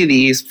no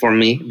CDs for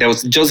me. There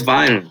was just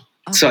vinyl.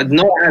 So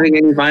not having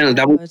any vinyl,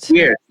 that was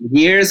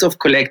years of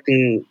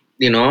collecting,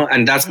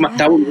 and that was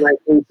my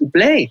thing to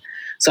play.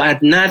 So I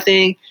had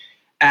nothing.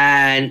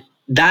 And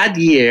that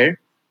year,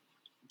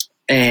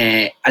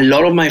 a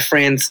lot of my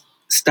friends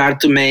start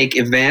to make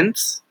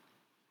events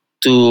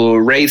to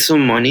raise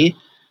some money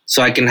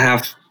so I can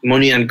have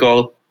money and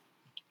go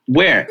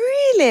where.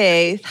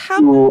 Really? How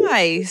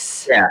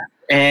nice. Yeah.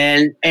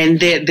 And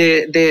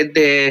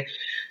the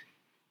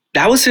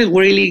that was a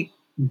really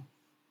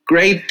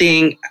great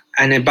thing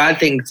and a bad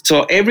thing.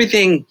 So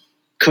everything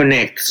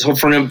connects. So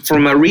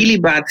from a really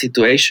bad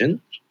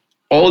situation,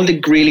 all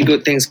the really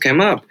good things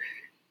came up.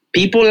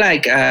 People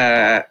like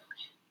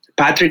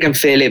Patrick and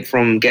Philip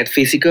from Get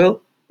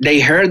Physical, they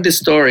heard the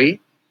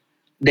story.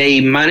 They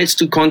managed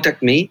to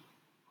contact me.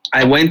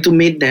 I went to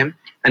meet them,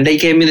 and they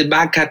gave me the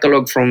back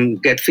catalog from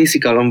Get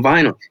Physical on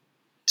vinyl.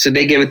 So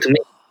they gave it to me.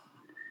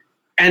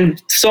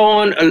 And so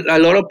on, a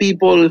lot of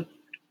people,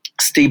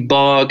 Steve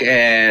Bug,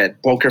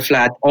 Poker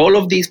Flat, all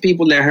of these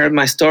people that heard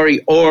my story,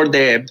 or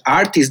the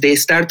artists, they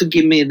start to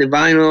give me the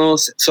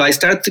vinyls. So I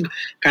start to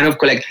kind of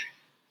collect.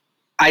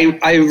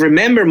 I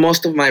remember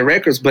most of my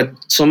records, but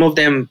some of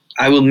them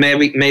I will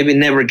maybe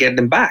never get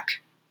them back.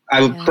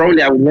 I will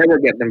never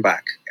get them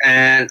back.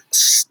 And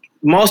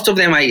most of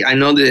them I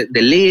know the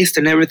list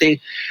and everything.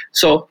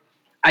 So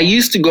I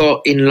used to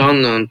go in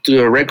London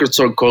to a record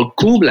store called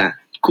Kubla.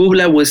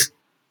 Kubla was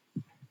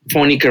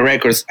Phonica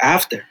Records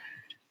after.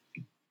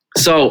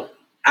 So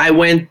I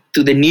went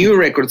to the new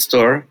record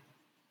store,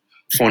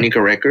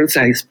 Phonica Records.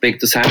 I speak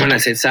to Simon. I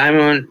said,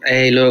 Simon,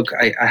 hey, look,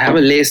 I have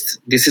a list.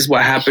 This is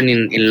what happened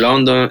in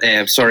London,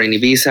 in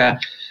Ibiza.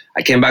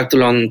 I came back to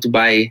London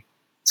to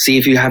see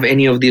if you have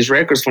any of these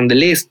records from the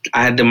list.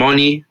 I had the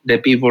money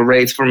that people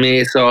raised for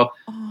me. So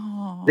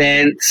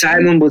then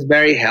Simon was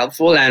very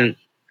helpful, and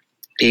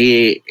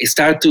he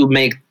started to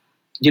make,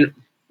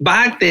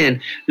 back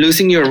then,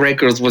 losing your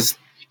records was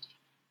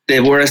the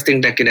worst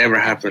thing that could ever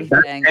happen.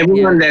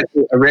 Everyone that's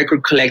a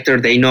record collector,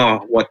 they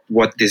know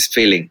what this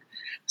feeling.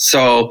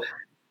 So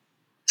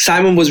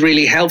Simon was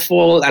really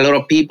helpful. A lot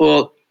of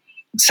people.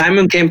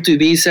 Simon came to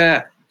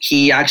Ibiza.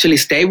 He actually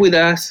stayed with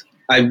us.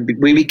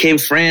 We became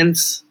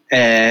friends.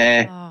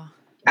 And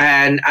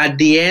at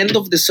the end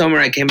of the summer,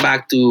 I came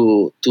back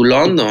to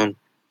London,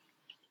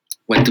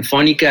 went to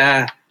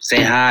Phonica,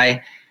 say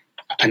hi.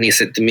 And he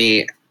said to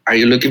me, are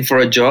you looking for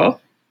a job?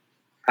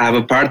 I have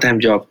a part-time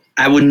job.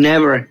 I would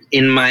never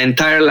in my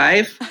entire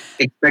life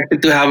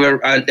expected to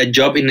have a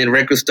job in a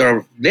record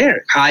store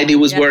there. Heidi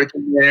was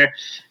working there,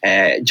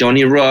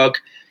 Johnny Rock,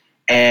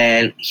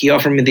 and he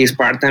offered me this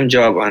part-time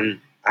job,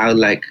 and I was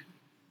like,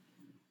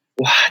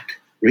 what?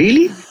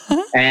 Really?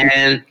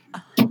 And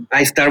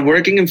I started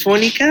working in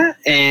Phonica,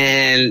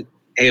 and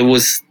it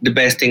was the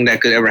best thing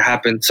that could ever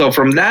happen. So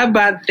from that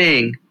bad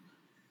thing,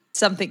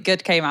 something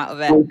good came out of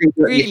it.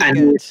 Really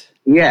good.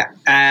 Yeah,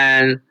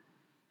 and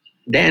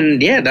then,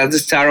 that's the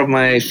start of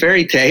my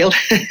fairy tale.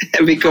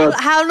 Because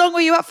how long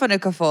were you at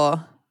Phonica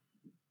for?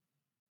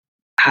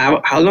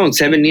 How long?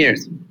 7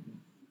 years.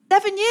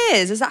 7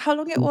 years? Is that how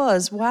long it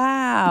was?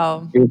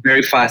 Wow. It was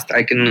very fast.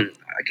 I can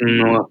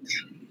know.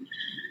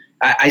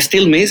 I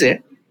still miss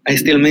it. I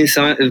still miss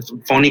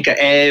Phonica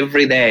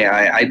every day.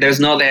 There's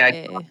no day I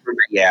can remember.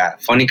 Yeah,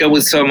 Phonica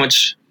was so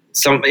much.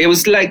 It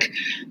was like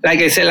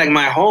I said, like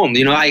my home.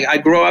 I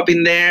grew up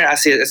in there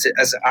as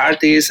an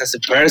artist, as a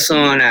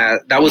person.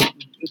 That was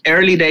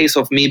early days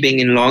of me being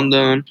in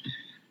London,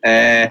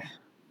 and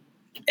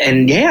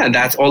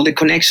that's all the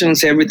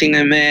connections, everything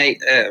I made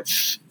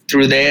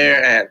through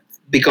there.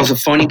 because of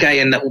Phonica, I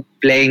ended up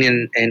playing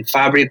in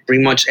Fabric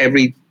pretty much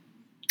every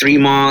 3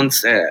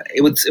 months.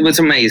 It was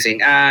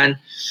amazing, and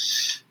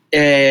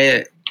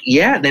then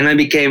I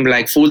became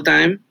like full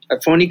time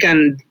at Phonica,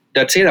 and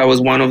that's it. I was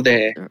one of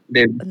the And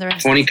the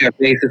rest. Phonica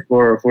places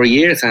for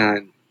years,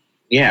 and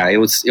yeah, it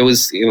was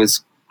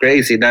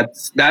crazy.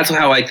 That's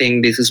how I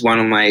think this is one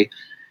of my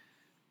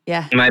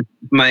Yeah.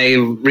 my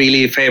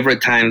really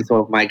favorite times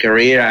of my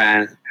career.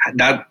 And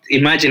that,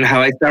 imagine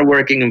how I start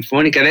working in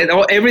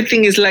Phonica.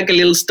 Everything is like a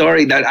little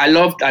story that I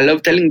love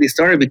telling this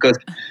story, because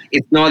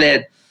it's not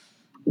that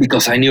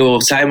because I knew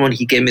of Simon,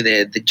 he gave me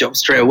the job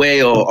straight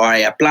away, or I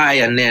apply,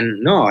 and then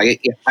no,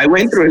 I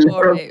went through a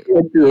lot of Story.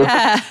 shit too.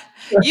 Yeah.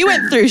 You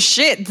went through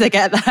shit to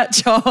get that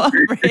job,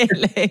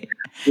 really.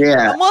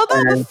 Yeah. And what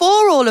about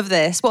before all of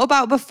this? What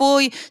about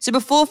before so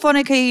before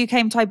Phonica you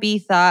came to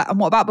Ibiza, and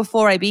what about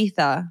before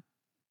Ibiza?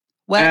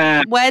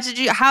 Where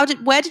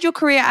did your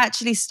career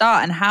actually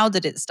start, and how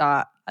did it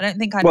start? I don't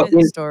think I know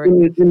the story.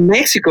 In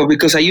Mexico,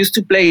 because I used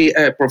to play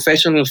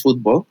professional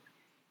football.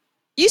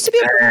 You used to be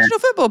a professional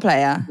football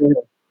player?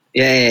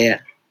 Yeah.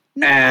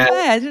 No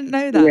way, I didn't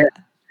know that. Yeah.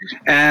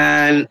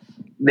 And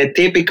the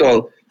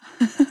typical,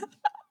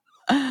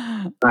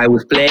 I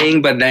was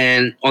playing, but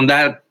then on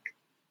that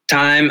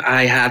time,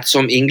 I had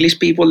some English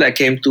people that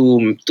came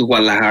to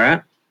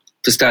Guadalajara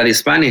to study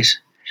Spanish.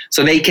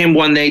 So they came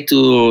one day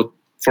to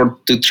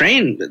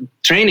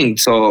training.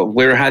 So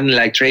we were having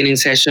like training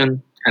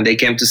session, and they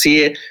came to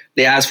see it.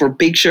 They asked for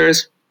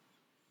pictures.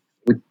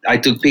 I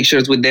took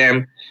pictures with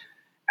them,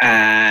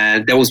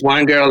 and there was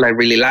one girl that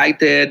really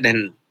liked it.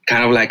 Then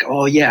kind of like,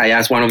 oh yeah, I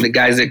asked one of the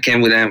guys that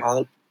came with them,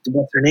 oh,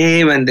 what's her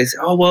name? And they said,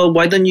 oh well,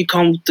 why don't you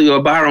come to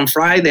a bar on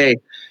Friday?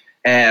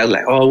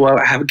 Like, oh well,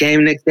 I have a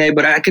game next day,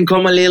 but I can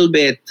come a little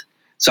bit.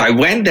 So I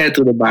went there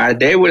to the bar.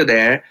 They were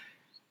there,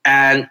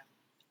 and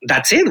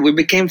that's it. We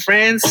became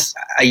friends.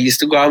 I used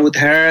to go out with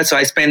her, so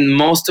I spent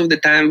most of the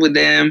time with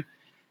them.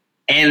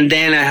 And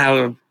then I have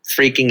a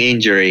freaking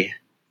injury.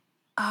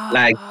 Oh.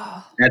 Like,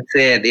 that's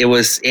it. It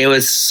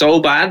was so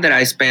bad that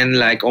I spent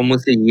like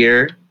almost a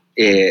year.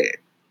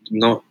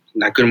 No,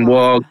 I couldn't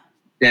walk.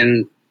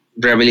 Then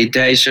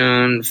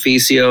rehabilitation,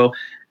 physio.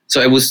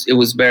 So it was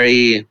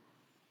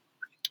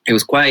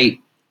quite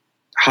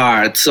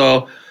hard.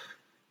 So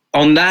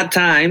on that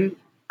time,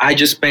 I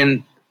just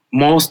spent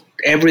most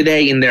every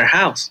day in their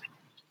house.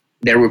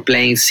 They were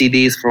playing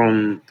CDs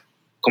from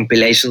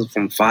compilations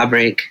from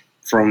Fabric,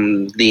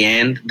 from The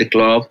End, The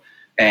Club,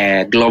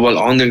 Global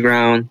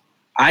Underground.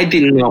 I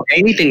didn't know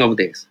anything of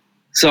this.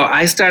 So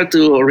I started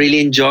to really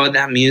enjoy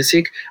that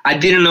music. I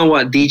didn't know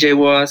what DJ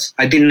was.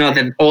 I didn't know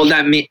that all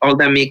that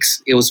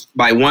mix, it was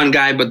by one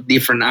guy, but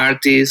different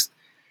artists,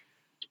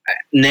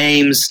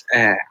 names.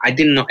 I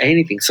didn't know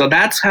anything. So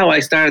that's how I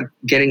started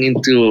getting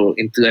into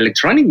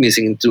electronic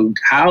music, into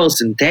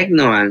house and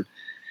techno, and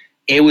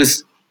it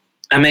was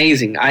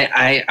amazing.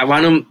 I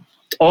want to.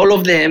 All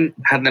of them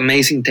had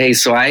amazing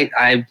taste. So I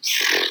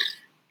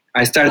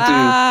started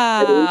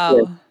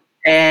to,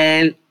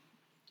 and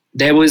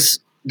there was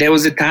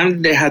a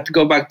time they had to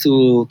go back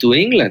to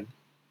England,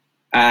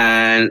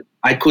 and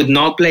I could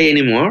not play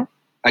anymore.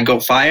 I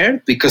got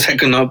fired because I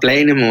could not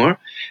play anymore,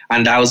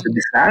 and that was a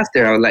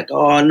disaster. I was like,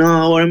 oh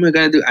no, what am I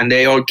gonna do? And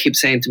they all keep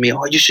saying to me,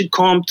 oh, you should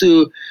come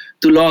to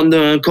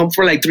London, come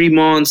for like 3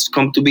 months,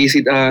 come to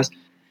visit us.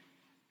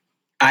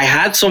 I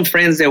had some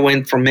friends that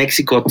went from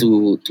Mexico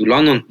to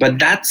London, but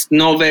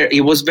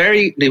it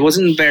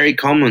wasn't very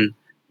common.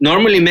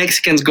 Normally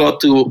Mexicans go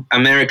to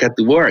America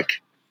to work.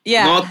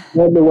 Yeah. Not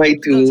all the way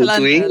to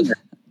England.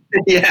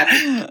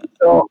 Yeah.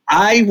 So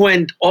I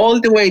went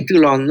all the way to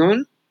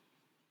London,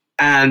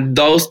 and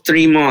those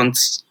 3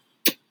 months,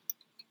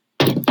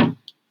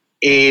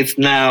 it's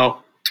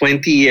now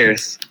 20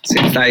 years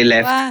since I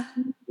left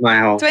my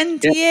home.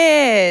 20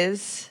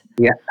 years.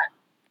 Yeah.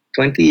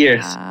 20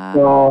 years. Wow.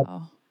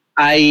 So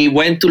I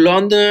went to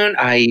London.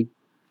 I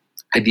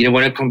didn't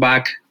want to come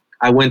back.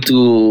 I went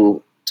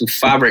to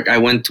Fabric. I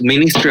went to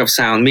Ministry of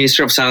Sound.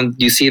 Ministry of Sound,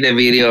 you see the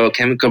video,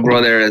 Chemical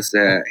Brothers,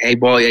 Hey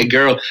Boy, Hey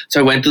Girl.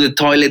 So I went to the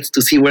toilets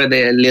to see where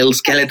the little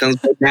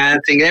skeletons were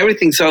dancing,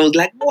 everything. So I was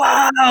like,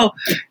 wow.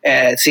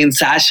 Seeing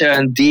Sasha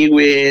and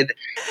Dewey,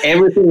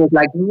 everything was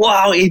like,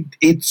 wow,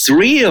 it's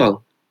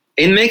real.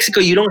 In Mexico,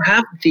 you don't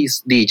have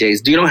these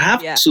DJs. You don't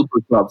have super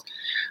clubs.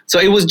 So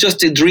it was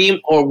just a dream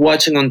or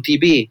watching on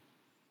TV.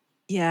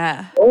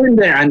 Yeah. Going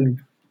there and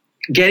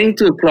getting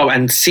to a club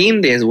and seeing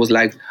this was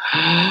like,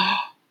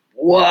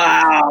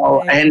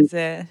 wow. And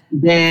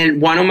then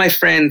one of my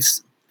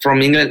friends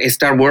from England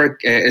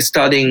started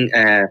studying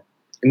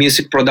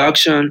music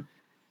production.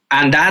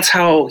 And that's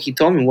how he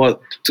told me, well,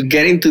 to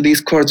get into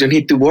this course, you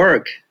need to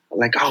work. I'm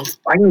like, oh,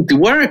 I need to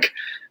work.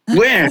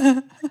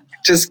 Where?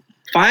 Just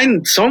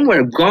find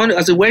somewhere, go on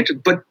as a waiter.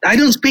 But I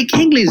don't speak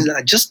English.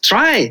 Just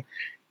try.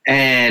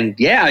 And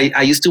yeah,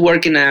 I used to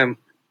work in a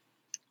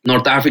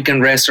North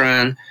African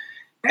restaurant.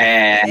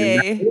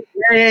 And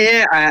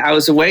I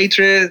was a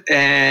waitress,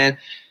 and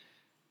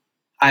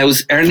I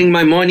was earning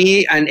my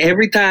money. And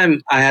every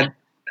time I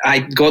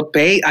got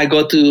paid, I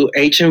go to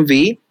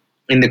HMV,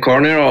 in the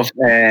corner of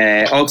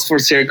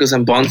Oxford Circus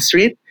and Bond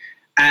Street.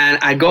 And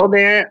I go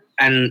there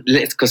and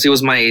because it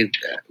was my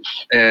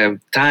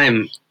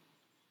time,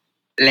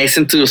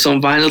 listen to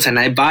some vinyls and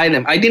I buy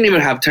them. I didn't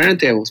even have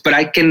turntables, but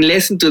I can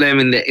listen to them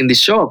in the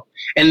shop.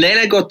 And then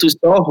I go to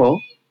Soho,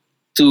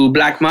 to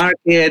Black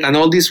Market and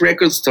all these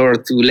record stores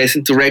to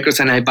listen to records,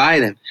 and I buy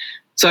them.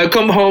 So I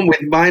come home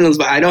with vinyls,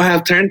 but I don't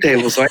have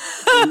turntables. So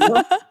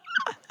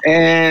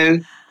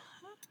and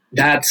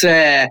that's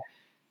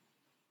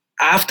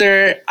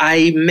after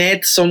I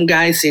met some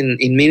guys in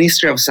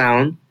Ministry of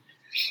Sound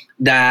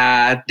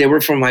that they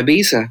were from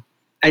Ibiza.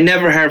 I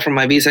never heard from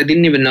Ibiza. I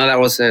didn't even know that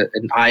was an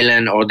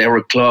island or there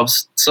were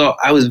clubs. So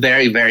I was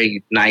very,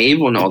 very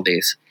naive on all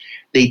this.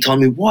 They told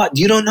me, "What?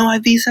 You don't know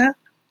Ibiza?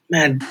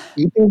 Man,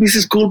 you think this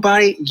is cool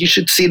party? You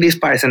should see this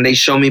party." And they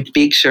show me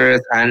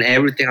pictures and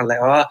everything. I was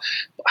like, "Oh,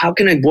 how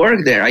can I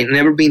work there? I've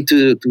never been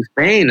to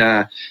Spain.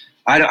 I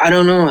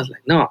don't know." I was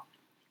like, "No,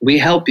 we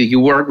help you. You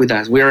work with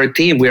us. We are a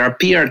team. We are a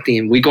PR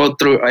team. We go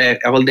through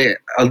all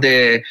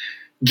the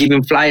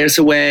giving flyers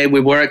away. We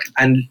work."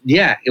 And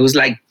yeah, it was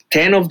like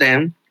 10 of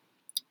them.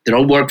 They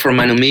all work for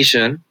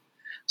Manumission.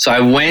 So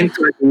I went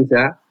to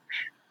Ibiza.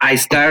 I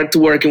started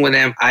working with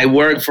them. I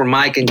worked for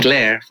Mike and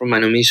Claire from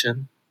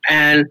Manumission.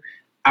 And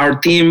our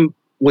team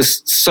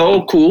was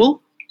so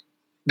cool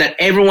that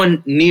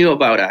everyone knew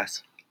about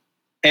us.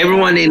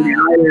 Everyone in the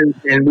island,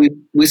 and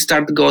we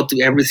started to go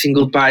to every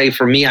single party.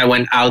 For me, I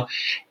went out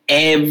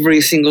every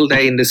single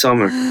day in the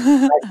summer.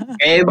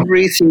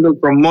 Every single,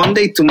 from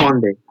Monday to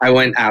Monday, I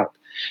went out.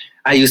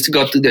 I used to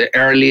go to the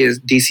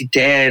earliest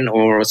DC-10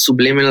 or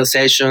Subliminal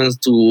Sessions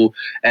to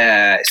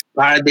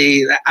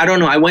Spardy. I don't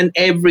know. I went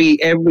every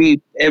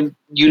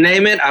you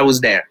name it, I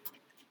was there.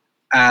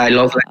 I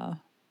lost like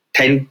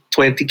 10,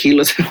 20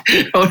 kilos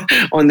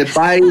on the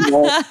party.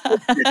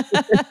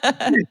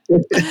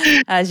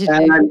 As you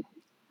do.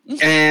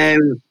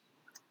 And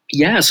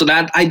yeah, so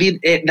that I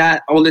did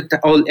that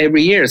all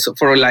every year. So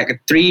for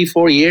like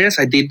 3-4 years,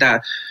 I did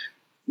that.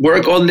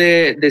 Work all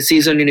the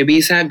season in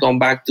Ibiza, gone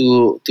back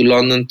to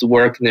London to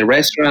work in a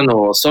restaurant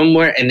or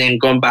somewhere, and then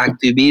gone back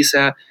to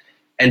Ibiza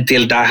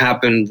until that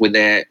happened with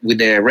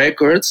the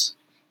records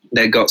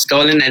that got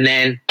stolen, and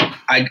then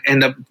I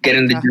end up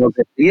getting the job.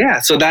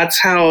 Yeah, so that's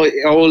how it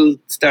all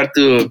started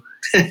to.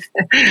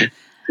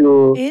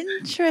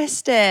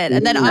 Interesting.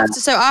 And then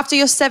after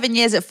your 7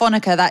 years at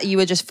Phonica, that you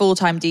were just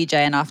full-time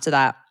DJing after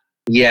that.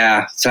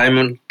 Yeah,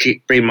 Simon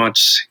pretty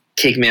much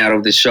kicked me out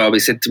of the shop. He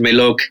said to me,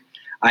 "Look,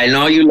 I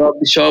know you love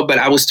the show, but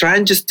I was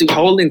trying just to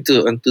hold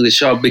into the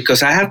show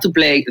because I have to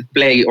play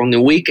on the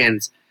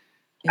weekends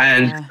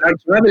and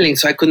start traveling,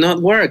 so I could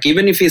not work.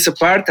 Even if it's a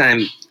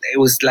part-time, it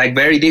was like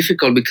very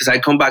difficult because I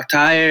come back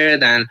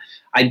tired and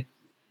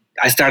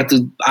I start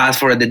to ask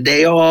for the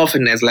day off,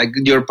 and it's like,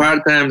 you're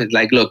part-time. It's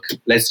like, look,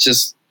 let's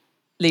just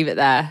leave it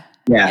there.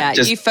 Yeah,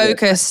 you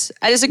focus.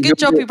 And it's a good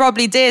job you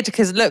probably did,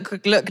 because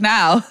look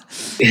now.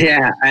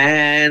 Yeah,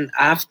 and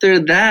after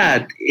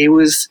that, it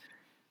was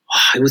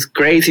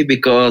crazy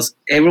because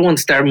everyone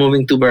started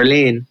moving to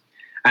Berlin,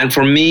 and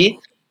for me,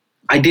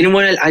 I didn't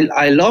want to.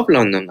 I love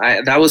London.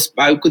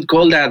 I could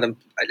call that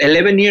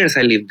 11 years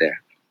I lived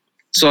there,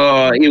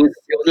 so it was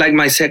like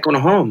my second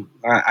home.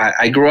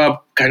 I grew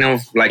up kind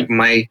of like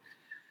my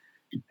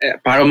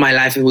part of my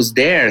life. It was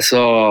there,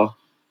 so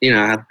I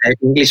had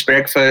English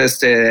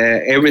breakfast,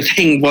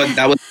 everything. But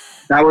that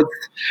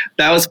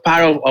was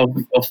part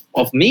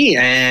of me,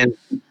 and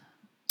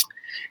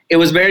it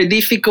was very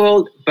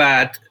difficult,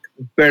 but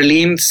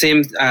Berlin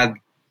seemed at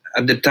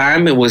the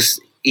time it was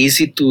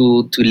easy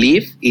to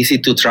live, easy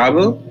to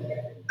travel,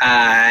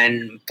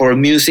 and for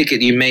music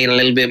you made a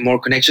little bit more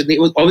connection.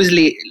 It was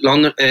obviously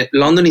London.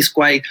 London is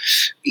quite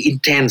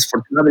intense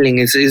for traveling.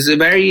 It's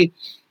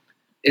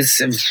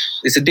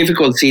a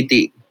difficult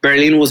city.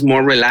 Berlin was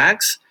more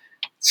relaxed.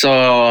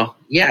 So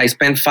yeah, I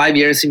spent 5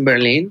 years in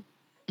Berlin,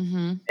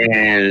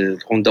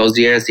 and on those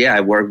years, I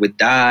worked with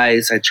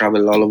Dice. I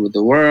traveled all over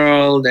the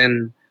world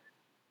and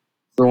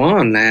so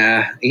on.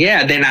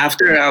 Then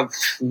after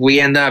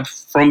we end up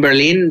from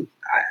Berlin,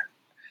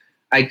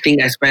 I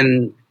think I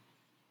spent.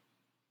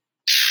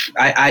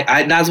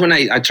 I that's when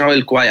I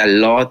traveled quite a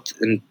lot,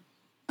 and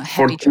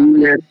for 3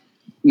 years.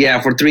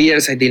 Yeah, for 3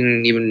 years I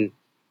didn't even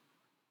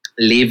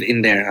live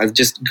in there. I was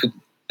just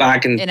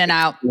back and in and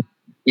out.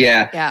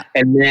 Yeah.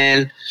 And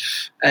then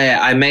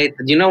I made.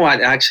 You know what?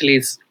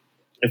 Actually,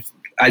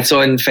 I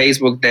saw in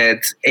Facebook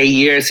that 8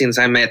 years since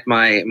I met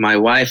my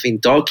wife in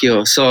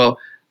Tokyo. So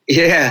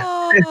yeah.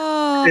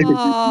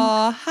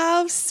 Oh,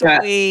 how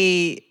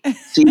sweet!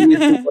 She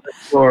used to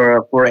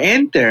work for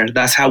Enter.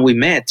 That's how we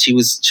met. She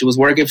was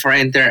working for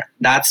Enter.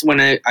 That's when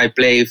I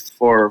played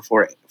for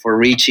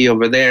Richie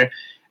over there.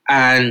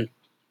 And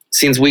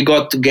since we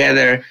got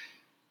together,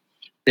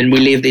 then we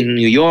lived in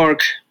New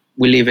York.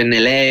 We live in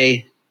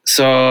LA.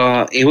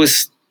 So it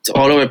was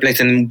all over the place.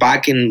 And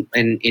back in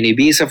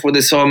Ibiza for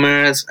the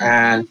summers.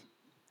 And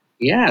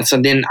yeah, so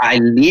then I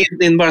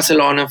lived in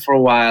Barcelona for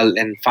a while.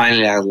 And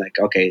finally I was like,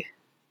 okay,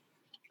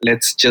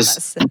 let's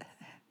just...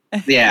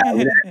 Yeah,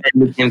 and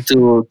we came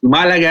to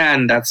Malaga,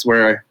 and that's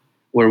where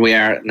where we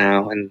are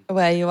now. And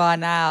where you are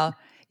now.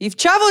 You've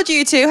traveled,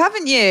 you two,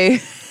 haven't you?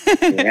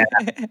 yeah.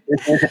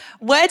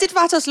 Where did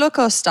Vatos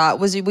Locos start?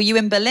 Were you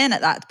in Berlin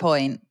at that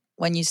point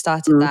when you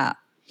started that?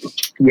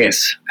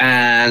 Yes,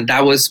 and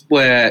that was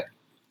where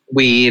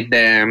with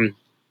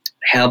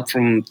help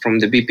from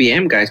the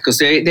BPM guys, because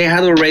they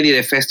had already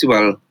the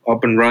festival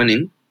up and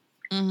running,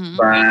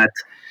 but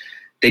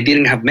they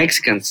didn't have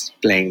Mexicans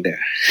playing there.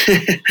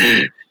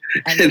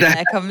 And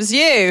there comes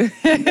you.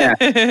 Yeah.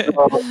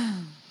 So,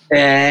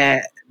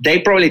 they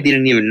probably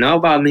didn't even know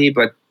about me,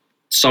 but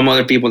some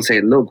other people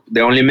say, look,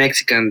 the only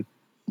Mexican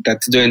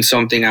that's doing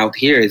something out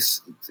here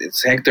is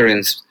Hector, and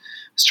is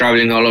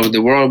traveling all over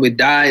the world with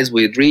Dice,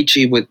 with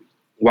Richie,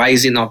 why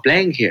is he not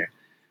playing here?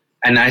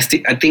 And I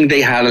think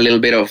they had a little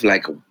bit of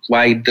like,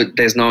 why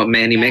there's not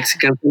many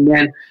Mexicans? And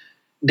then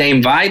they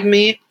invite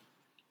me.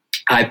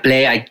 I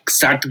play. I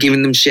start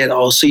giving them shit.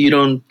 Oh, so you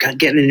don't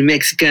get any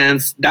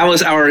Mexicans? That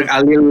was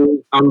a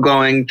little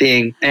ongoing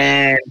thing.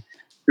 And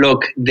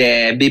look,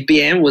 the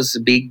BPM was a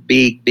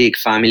big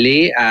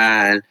family,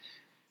 and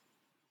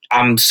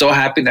I'm so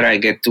happy that I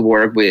get to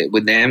work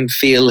with them.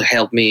 Phil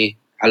helped me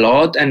a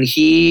lot, and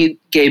he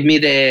gave me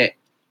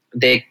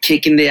the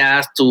kick in the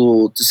ass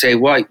to say,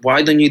 why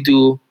don't you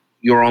do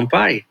your own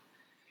party?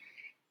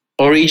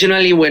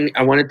 Originally, when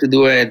I wanted to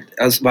do it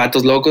as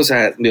Vatos Locos,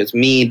 it was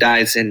me,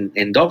 Dice, and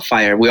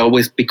Dogfire. We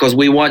always, because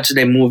we watched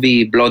the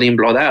movie Blood In,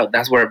 Blood Out.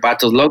 That's where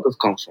Vatos Locos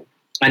comes from.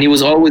 And it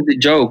was always the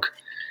joke.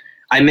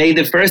 I made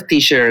the first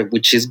t-shirt,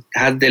 which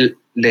has the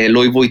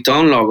Louis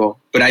Vuitton logo,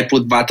 but I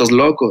put Vatos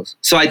Locos.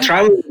 So I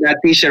traveled with that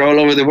t-shirt all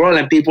over the world,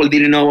 and people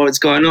didn't know what's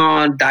going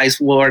on. Dice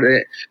wore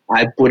it.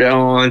 I put it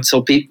on.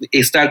 So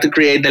it started to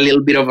create a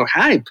little bit of a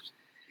hype.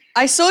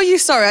 I saw you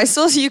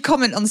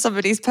comment on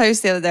somebody's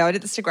post the other day on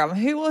Instagram.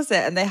 Who was it?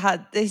 And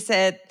they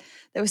said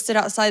they were stood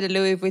outside a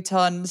Louis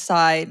Vuitton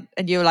sign,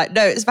 and you were like,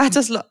 no, it's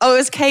Vatos Locos. Oh, it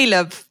was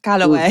Caleb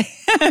Calloway.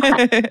 So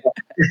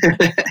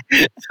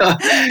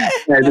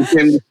I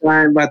became the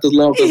sign Vatos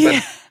Locos.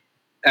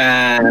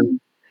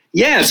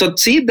 Yeah. So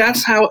see,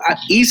 that's how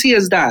easy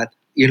as that,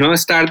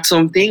 start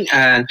something.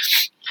 And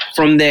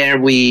from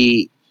there,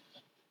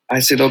 I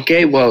said,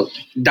 okay, well,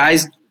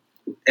 Dice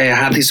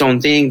had his own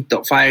thing,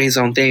 Fire his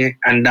own thing,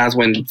 and that's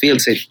when Phil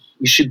said,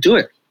 you should do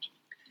it.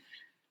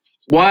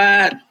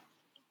 What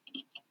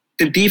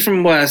the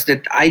difference was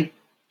that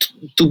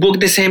to book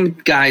the same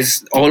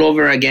guys all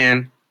over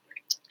again,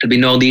 it'll be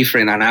no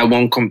different, and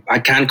I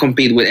can't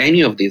compete with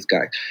any of these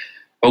guys.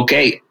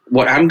 Okay,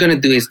 what I'm gonna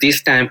do is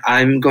this time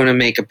I'm gonna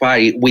make a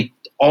party with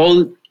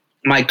all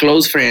my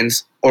close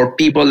friends or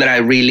people that I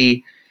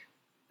really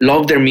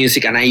love their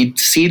music and I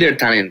see their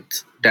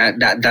talent.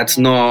 That's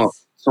not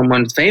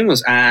someone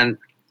famous. And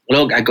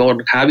look, I got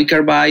Javi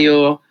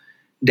Carballo,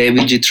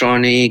 David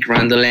G-Tronic,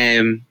 Randall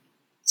M,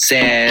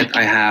 Seth,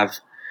 I have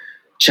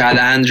Chad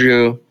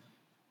Andrew,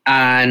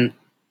 and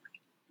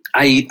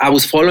I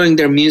was following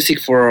their music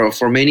for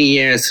many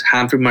years,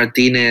 Humphrey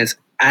Martinez,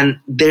 and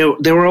they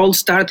were all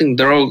starting.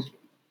 They're all,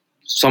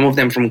 some of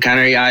them from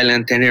Canary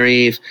Island,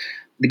 Tenerife,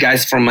 the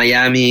guys from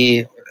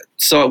Miami.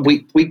 So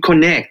we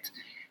connect,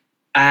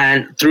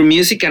 and through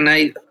music,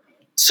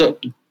 so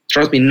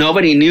trust me,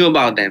 nobody knew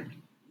about them.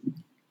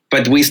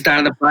 But we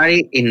started a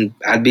party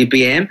at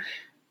BPM,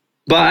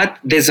 but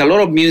there's a lot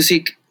of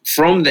music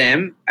from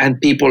them, and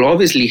people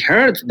obviously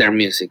heard their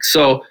music.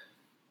 So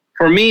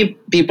for me,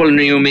 people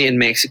knew me in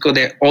Mexico.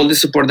 All the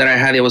support that I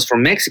had, it was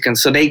from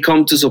Mexicans. So they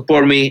come to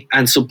support me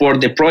and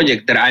support the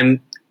project that I'm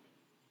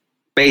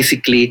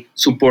basically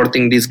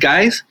supporting these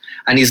guys.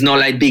 And it's not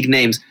like big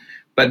names,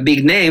 but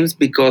big names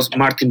because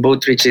Martin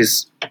Boutrich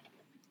is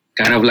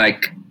kind of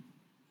like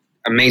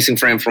amazing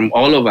friend from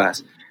all of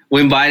us. We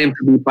invited him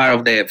to be part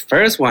of the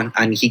first one,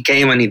 and he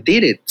came and he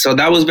did it. So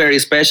that was very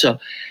special.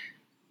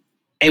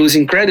 It was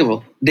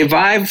incredible. The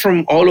vibe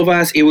from all of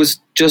us, it was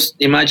just,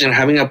 imagine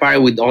having a party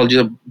with all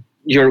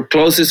your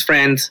closest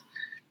friends,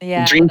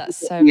 drinking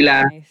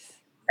tequila, nice,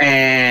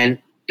 and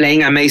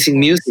playing amazing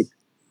music.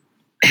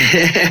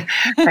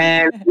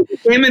 And it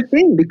became a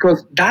thing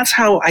because that's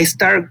how I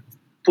started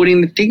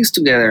putting the things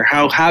together.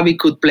 How Javi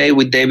could play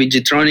with David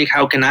G-Tronic,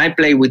 how can I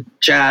play with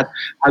Chad,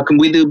 how can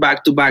we do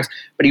back-to-backs?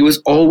 But it was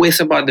always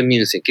about the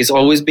music. It's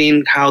always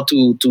been how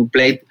to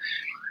play.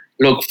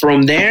 Look,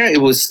 from there, it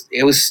was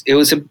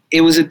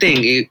a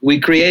thing.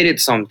 We created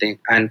something,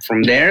 and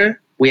from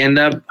there, we end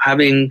up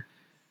having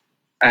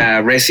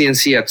a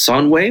residency at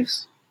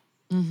Sunwaves.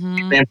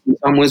 Mm-hmm. Then from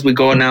Sunwaves, we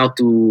go now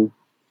to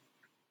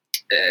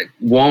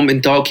WOMB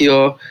in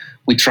Tokyo.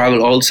 We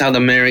travel all South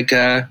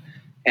America,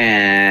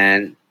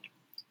 and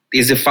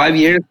it's the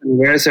 5-year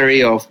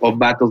anniversary of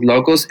Vatos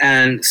Locos,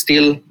 and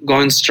still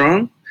going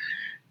strong.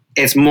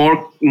 It's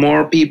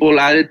more people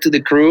added to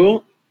the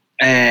crew.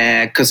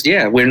 Because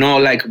we're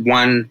not like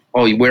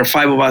we're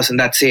 5 of us and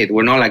that's it.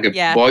 We're not like a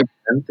boy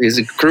band. It's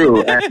a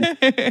crew.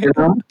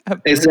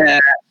 It's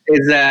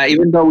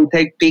even though we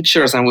take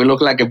pictures and we look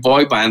like a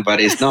boy band,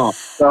 but it's not.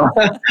 So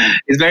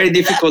it's very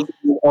difficult to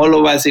do all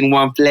of us in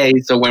one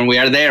place. So when we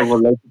are there, we'll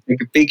like to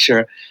take a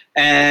picture.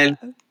 And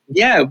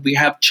yeah, we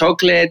have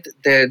chocolate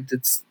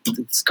that's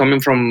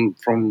coming from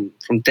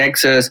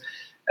Texas.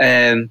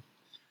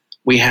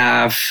 We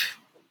have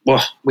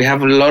we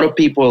have a lot of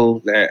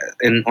people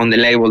on the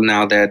label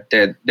now that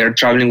they're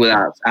traveling with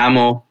us.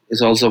 Amo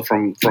is also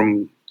from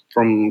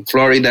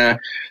Florida,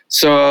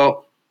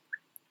 so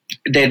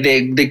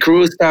the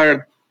crew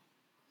start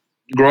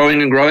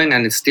growing and growing,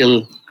 and it's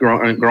still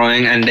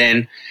growing. And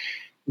then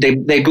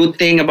the good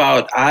thing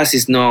about us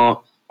is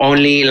not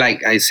only,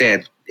 like I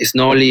said, it's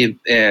not only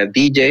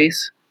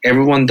DJs.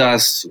 Everyone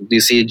does. You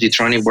see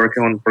Gitronic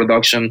working on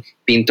production,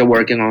 Pinto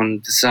working on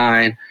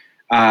design.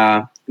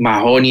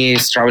 Mahoney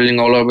is traveling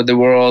all over the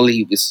world.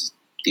 He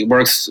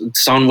works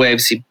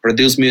Soundwaves. He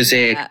produces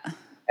music.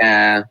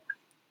 Yeah.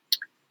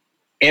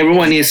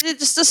 Everyone is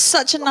It's just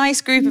such a nice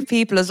group of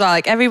people as well.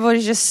 Like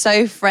everybody's just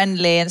so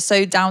friendly and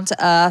so down to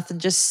earth and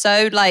just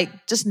so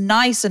like just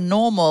nice and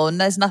normal. And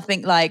there's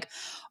nothing like,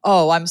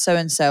 oh, I'm so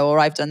and so, or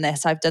I've done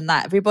this, I've done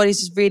that.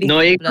 Everybody's just really no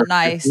humble egos, and just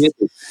nice.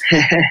 music.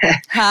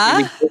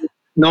 Huh?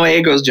 No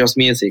egos, just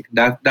music.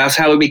 That's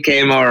how it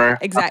became our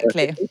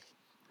Exactly.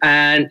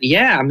 and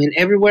yeah, I mean,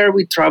 everywhere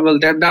we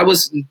traveled, that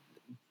was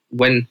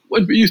when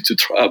we used to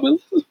travel.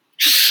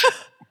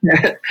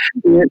 I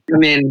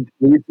mean,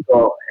 we used to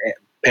go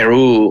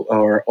Peru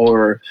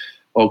or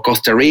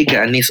Costa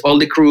Rica, and it's all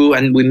the crew,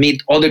 and we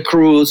meet other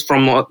crews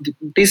from.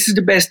 This is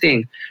the best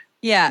thing.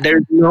 Yeah.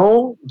 There's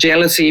no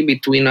jealousy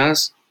between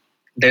us.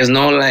 There's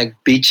no like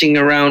bitching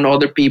around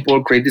other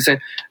people, criticizing.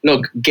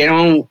 Look, get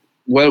on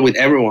well with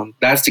everyone.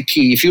 That's the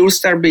key. If you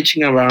start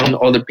bitching around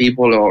other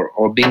people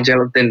or being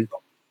jealous, then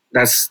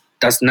that's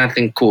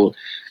nothing cool.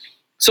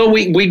 So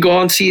we go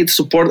and see it,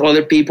 support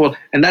other people,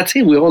 and that's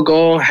it. We all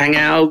go hang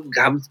out,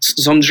 have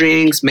some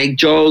drinks, make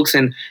jokes,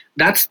 and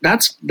that's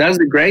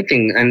the great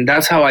thing. And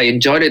that's how I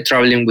enjoyed it,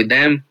 traveling with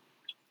them,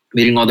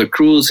 meeting other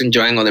crews,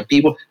 enjoying other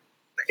people,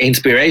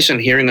 inspiration,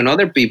 hearing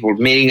another people,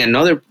 meeting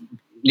another,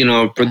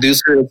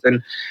 producers,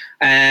 and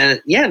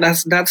yeah,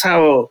 that's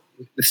how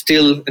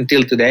still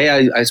until today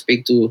I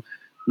speak to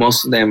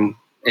most of them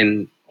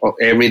in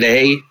every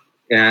day.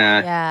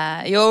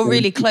 Yeah. You're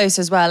really close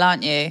as well,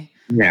 aren't you?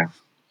 Yeah.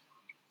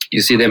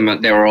 You see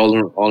them; they were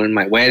all in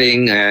my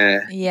wedding.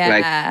 Like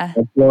Yeah.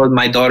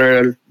 my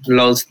daughter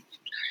loves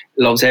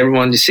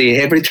everyone. You see,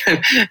 every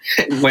time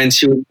when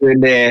she was doing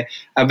the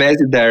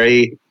ambassador,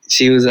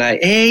 she was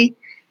like, "Hey,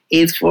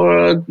 it's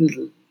for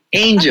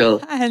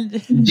Angel.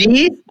 And-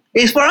 G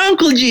is for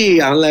Uncle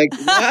G." I'm like,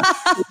 "What?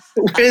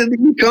 Where did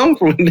you come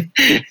from?"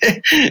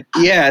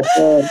 Yeah,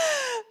 so,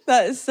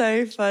 That's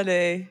so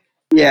funny.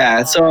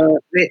 yeah. So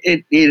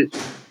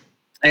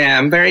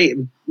I'm very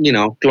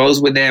close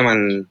with them,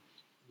 and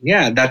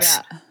yeah, that's.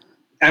 Yeah.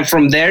 And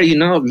from there,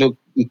 look,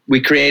 we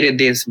created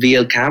this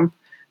VL camp.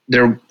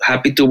 They're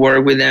happy to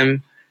work with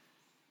them,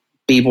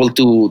 people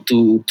to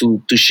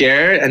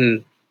share,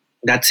 and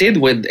that's it.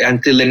 With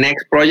until the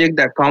next project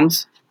that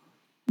comes,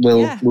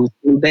 Yeah. we'll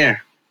still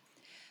there.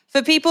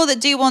 For people that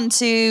do want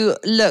to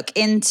look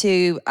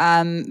into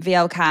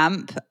VL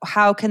Camp,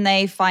 how can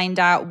they find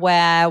out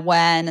where,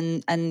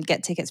 when, and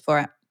get tickets for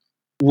it?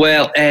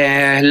 Well,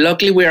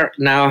 luckily we are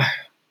now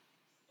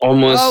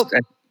almost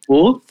at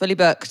full. Fully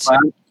booked.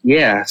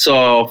 Yeah,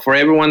 so for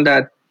everyone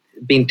that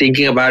been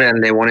thinking about it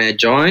and they want to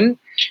join,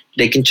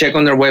 they can check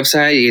on their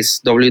website. It's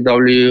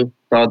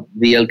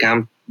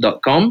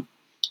www.vlcamp.com.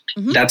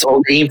 Mhm. That's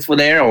all the info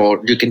there,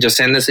 or you can just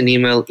send us an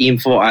email,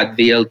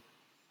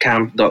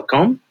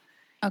 info@vlcamp.com.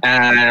 Okay.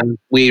 And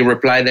we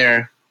reply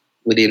there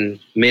within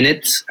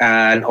minutes,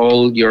 and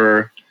all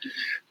your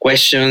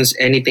questions,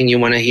 anything you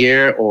want to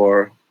hear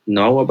or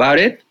know about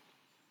it,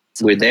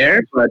 we're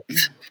there. But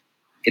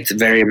it's a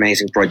very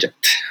amazing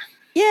project.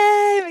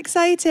 Yay, I'm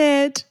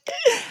excited.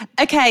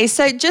 Okay,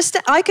 so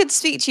I could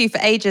speak to you for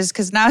ages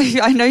because now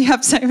I know you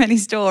have so many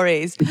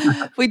stories.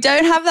 We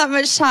don't have that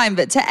much time,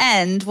 but to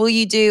end, will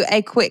you do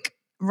a quick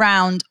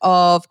round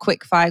of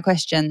quick fire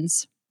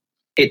questions?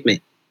 Hit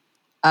me.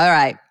 All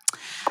right.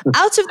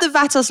 Out of the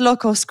Vatos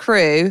Locos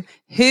crew,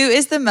 who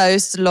is the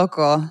most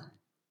loco?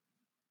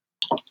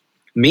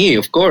 Me,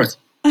 of course.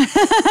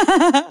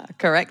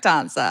 Correct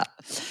answer.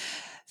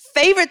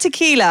 Favorite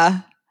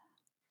tequila?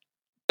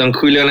 Don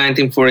Julio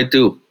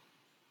 1942.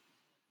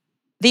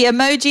 The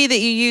emoji that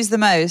you use the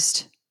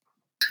most?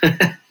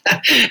 The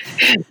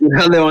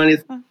one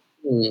is.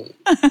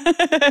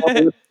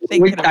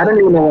 Thinking I don't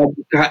even know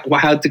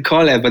how to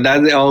call it, but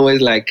that's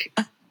always like.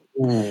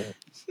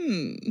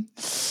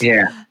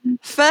 Yeah.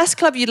 First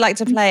club you'd like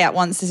to play at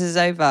once this is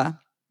over?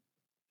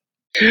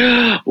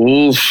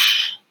 Oof.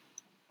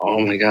 Oh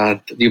my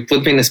God. You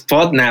put me in a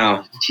spot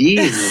now.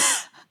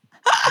 Jesus.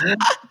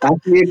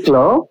 That's a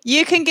club?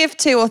 You can give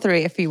 2 or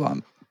 3 if you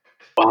want.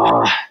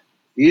 Oh,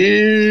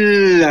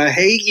 ew, I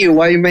hate you.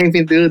 Why you make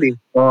me do this?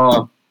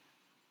 Oh,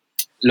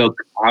 look,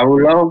 I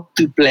would love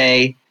to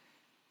play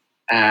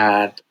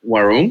at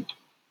Warum,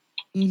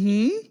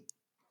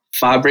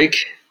 Fabric,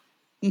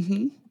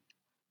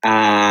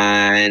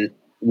 and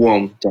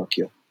WOM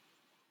Tokyo.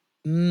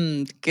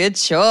 Good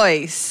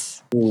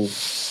choice.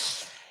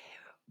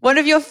 One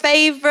of your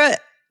favorite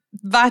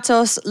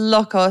Vatos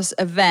Locos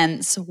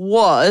events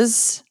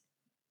was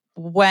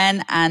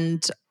when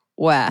and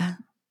where?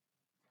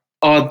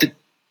 Oh, to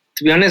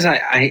be honest,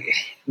 I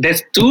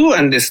there's two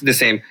and it's the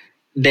same.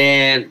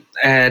 The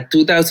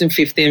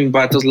 2015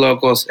 Battles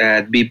Locos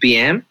at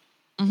BPM.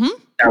 Mm-hmm.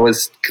 That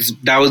was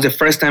the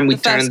first time we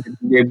turned the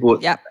DJ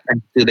booth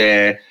to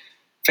the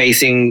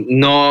facing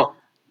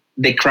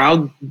the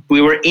crowd.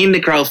 We were in the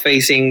crowd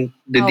facing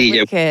the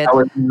DJ. Wicked. That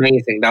was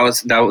amazing. That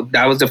was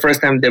the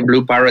first time the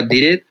Blue Parrot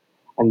did it,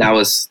 and that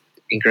was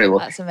incredible.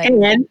 That's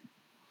amazing.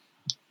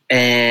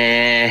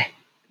 And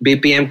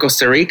BPM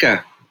Costa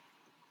Rica.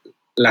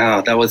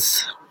 That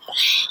was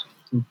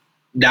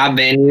that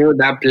venue,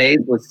 that place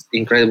was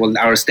incredible.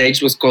 Our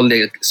stage was called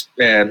the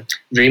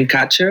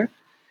Dreamcatcher,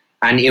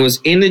 and it was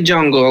in the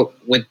jungle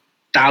with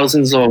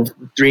thousands of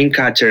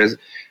Dreamcatchers.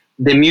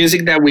 The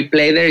music that we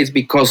play there is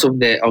because of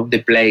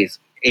the place.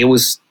 It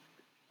was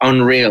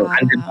unreal,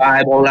 and the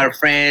vibe, all our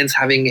friends,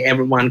 having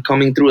everyone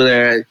coming through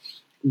the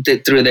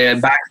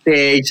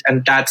backstage,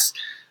 and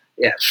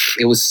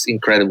it was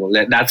incredible.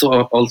 That's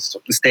what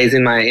also stays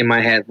in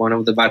my head. One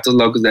of the Battle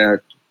Locos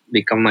that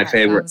become my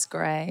favorite. That's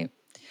great.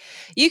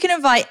 You can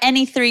invite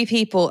any 3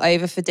 people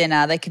over for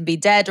dinner. They can be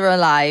dead or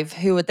alive.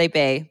 Who would they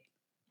be?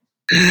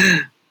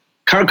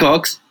 Carl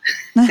Cox.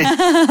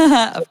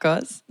 Of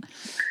course.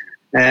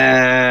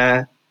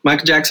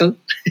 Michael Jackson.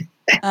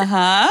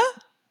 And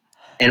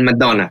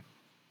Madonna.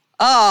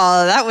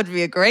 Oh, that would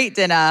be a great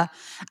dinner.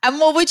 And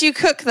what would you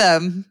cook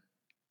them?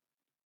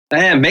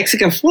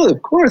 Mexican food,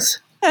 of course.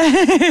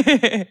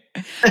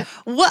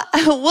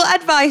 What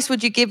advice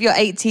would you give your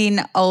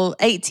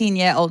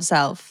 18-year-old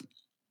self?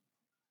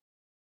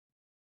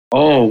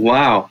 Oh,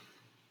 wow.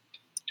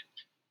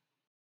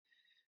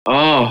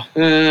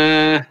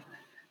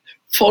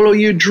 Follow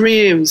your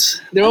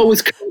dreams. They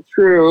always come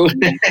true.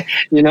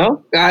 You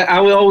know, I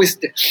will always.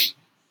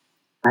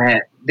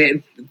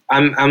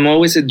 I'm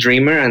always a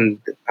dreamer, and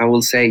I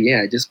will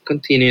say, just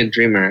continue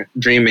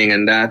dreaming,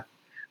 and that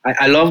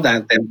I love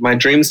that my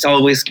dreams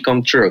always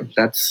come true.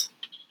 That's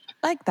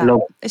like that.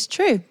 It's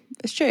true.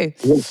 It's true.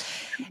 Yeah.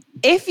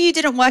 If you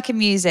didn't work in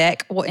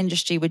music, what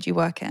industry would you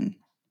work in?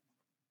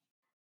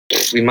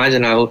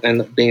 Imagine I'll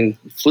end up being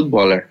a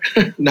footballer.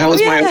 That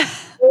was my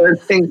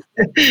thing.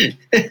 I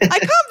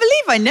can't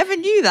believe I never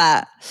knew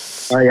that.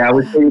 Oh yeah, I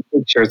would show you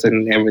pictures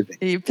and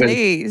everything.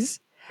 Please.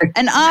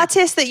 An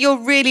artist that you're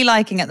really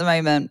liking at the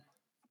moment?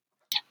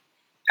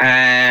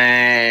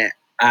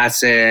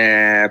 As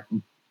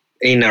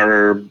in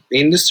our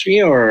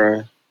industry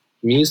or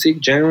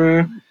music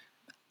genre?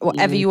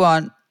 Whatever you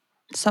want.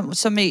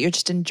 Somebody you're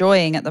just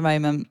enjoying at the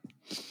moment.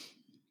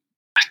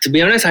 To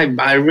be honest,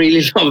 I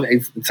really love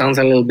it. It sounds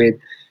a little bit,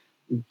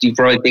 you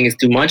probably think it's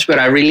too much, but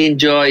I really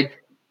enjoyed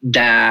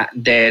the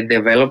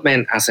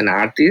development as an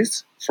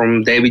artist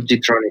from David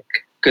G-Tronic,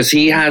 because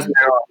he has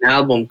now an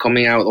album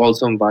coming out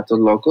also on Battle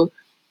Local,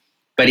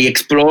 but he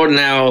explored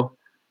now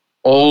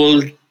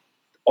all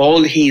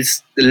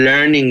his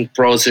learning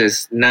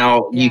process.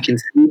 Now you can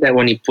see that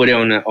when he put it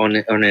on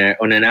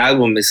an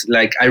album, it's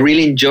like I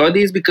really enjoy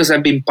this because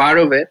I've been part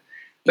of it,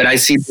 but I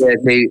see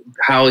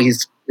how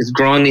he's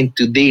grown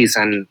into this,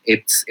 and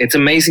it's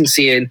amazing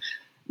seeing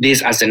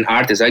this as an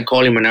artist. I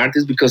call him an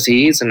artist because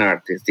he is an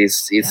artist.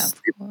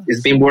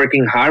 He's been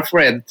working hard for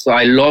it. So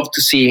I love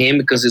to see him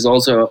because he's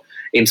also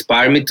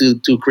inspired me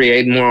to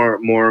create more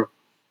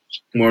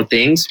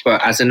things.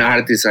 But as an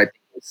artist, I think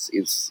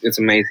it's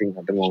amazing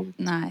at the moment.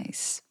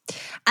 Nice.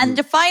 And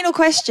the final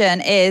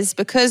question is,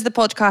 because the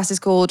podcast is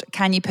called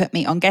Can You Put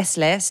Me on Guest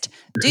List,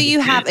 do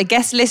you have a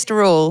guest list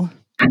rule?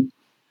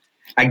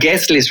 A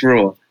guest list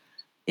rule?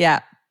 Yeah.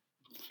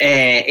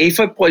 If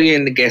I put you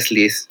in the guest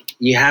list,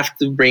 you have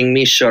to bring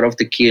me a shot of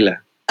tequila.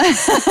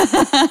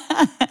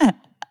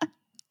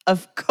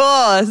 Of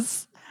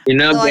course. You're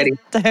not getting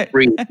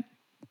free.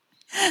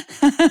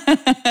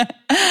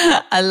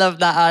 I love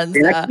that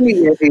answer.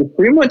 Actually,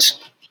 pretty much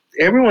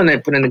everyone I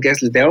put in the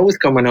guest list, they always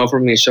come and offer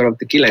me a shot of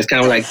tequila. It's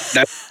kind of like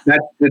that's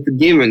a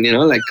given, you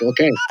know, like,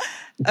 okay.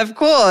 Of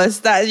course,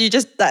 that's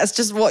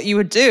just what you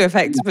would do if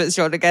Hector puts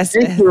you on a guest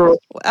list. What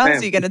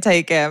else are you going to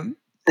take him?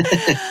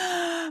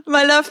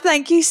 My love,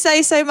 thank you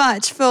so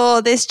much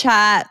for this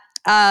chat.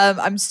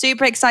 I'm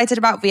super excited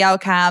about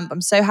VL Camp. I'm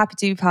so happy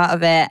to be part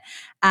of it.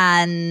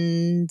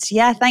 And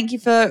thank you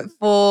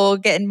for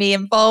getting me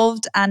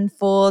involved and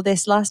for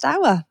this last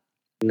hour.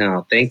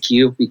 No, thank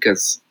you,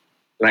 because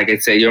like I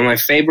said, you're my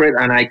favorite,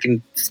 and I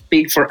can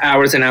speak for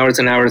hours and hours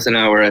and hours and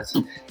hours.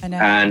 I know.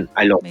 And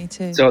I love it. Me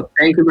too. So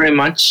thank you very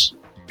much.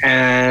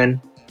 And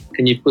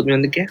can you put me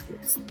on the guest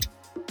list?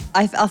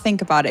 I'll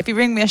think about it. If you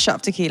bring me a shot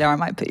of tequila, I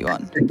might put you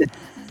on.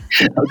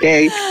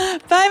 Okay.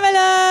 Bye, my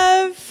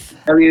love.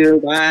 Love you.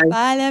 Bye.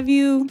 Bye, love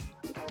you.